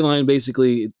storyline,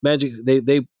 basically, magic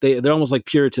they're almost like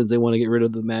Puritans. They want to get rid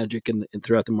of the magic and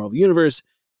throughout the Marvel universe,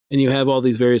 and you have all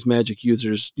these various magic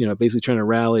users, you know, basically trying to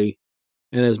rally,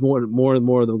 and as more and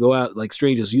more of them go out, like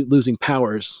Strange is losing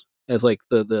powers as like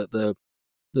the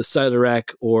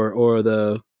Cyttorak or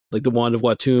the like the Wand of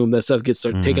Watum, that stuff gets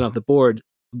taken off the board.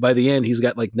 By the end, he's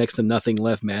got like next to nothing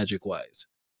left magic wise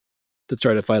to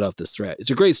try to fight off this threat.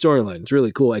 It's a great storyline. It's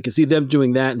really cool. I can see them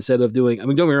doing that instead of doing, I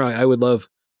mean, don't get me wrong, I would love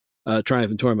Triumph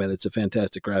and Torment. It's a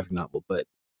fantastic graphic novel, but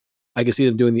I can see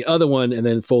them doing the other one and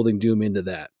then folding Doom into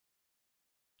that.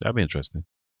 That'd be interesting.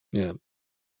 Yeah.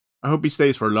 I hope he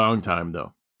stays for a long time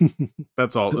though.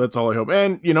 That's all I hope.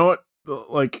 And you know what?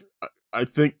 Like, I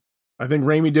think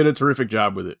Raimi did a terrific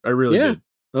job with it. I really did.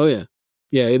 Oh yeah.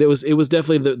 Yeah, it was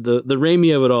definitely the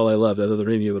Raimi of it all I loved. I thought the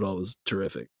Raimi of it all was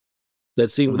terrific. That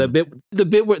scene, that bit, the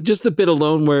bit where just the bit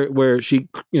alone where she,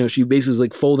 you know, she basically is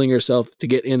like folding herself to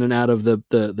get in and out of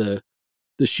the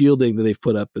shielding that they've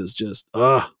put up is just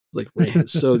like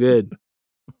it's so good.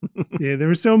 Yeah, there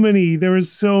were so many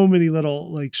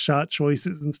little like shot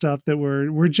choices and stuff that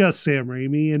were just Sam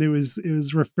Raimi, and it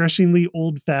was refreshingly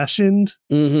old fashioned.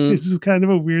 This is kind of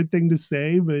a weird thing to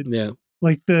say, but yeah.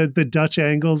 Like the Dutch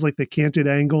angles, like the canted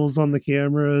angles on the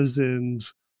cameras, and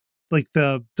like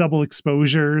the double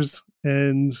exposures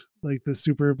and like the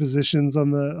superpositions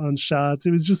on shots. It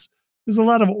was a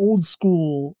lot of old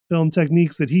school film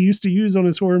techniques that he used to use on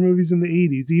his horror movies in the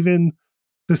 80s. Even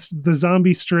the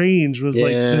zombie Strange was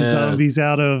like the zombies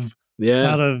out of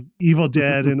Evil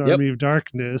Dead and Army of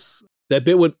Darkness. That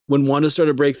bit when Wanda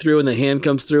started to break through and the hand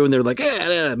comes through and they're like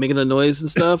making the noise and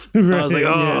stuff. Right, I was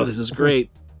like, this is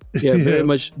great. Yeah,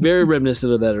 very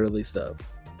reminiscent of that early stuff.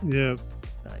 Yeah.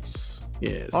 Nice.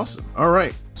 Yes. Awesome. All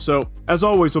right. So, as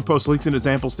always, we'll post links and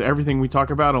examples to everything we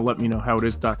talk about on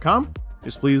letmeknowhowitis.com.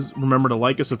 Just please remember to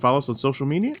like us and follow us on social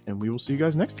media, and we will see you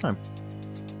guys next time.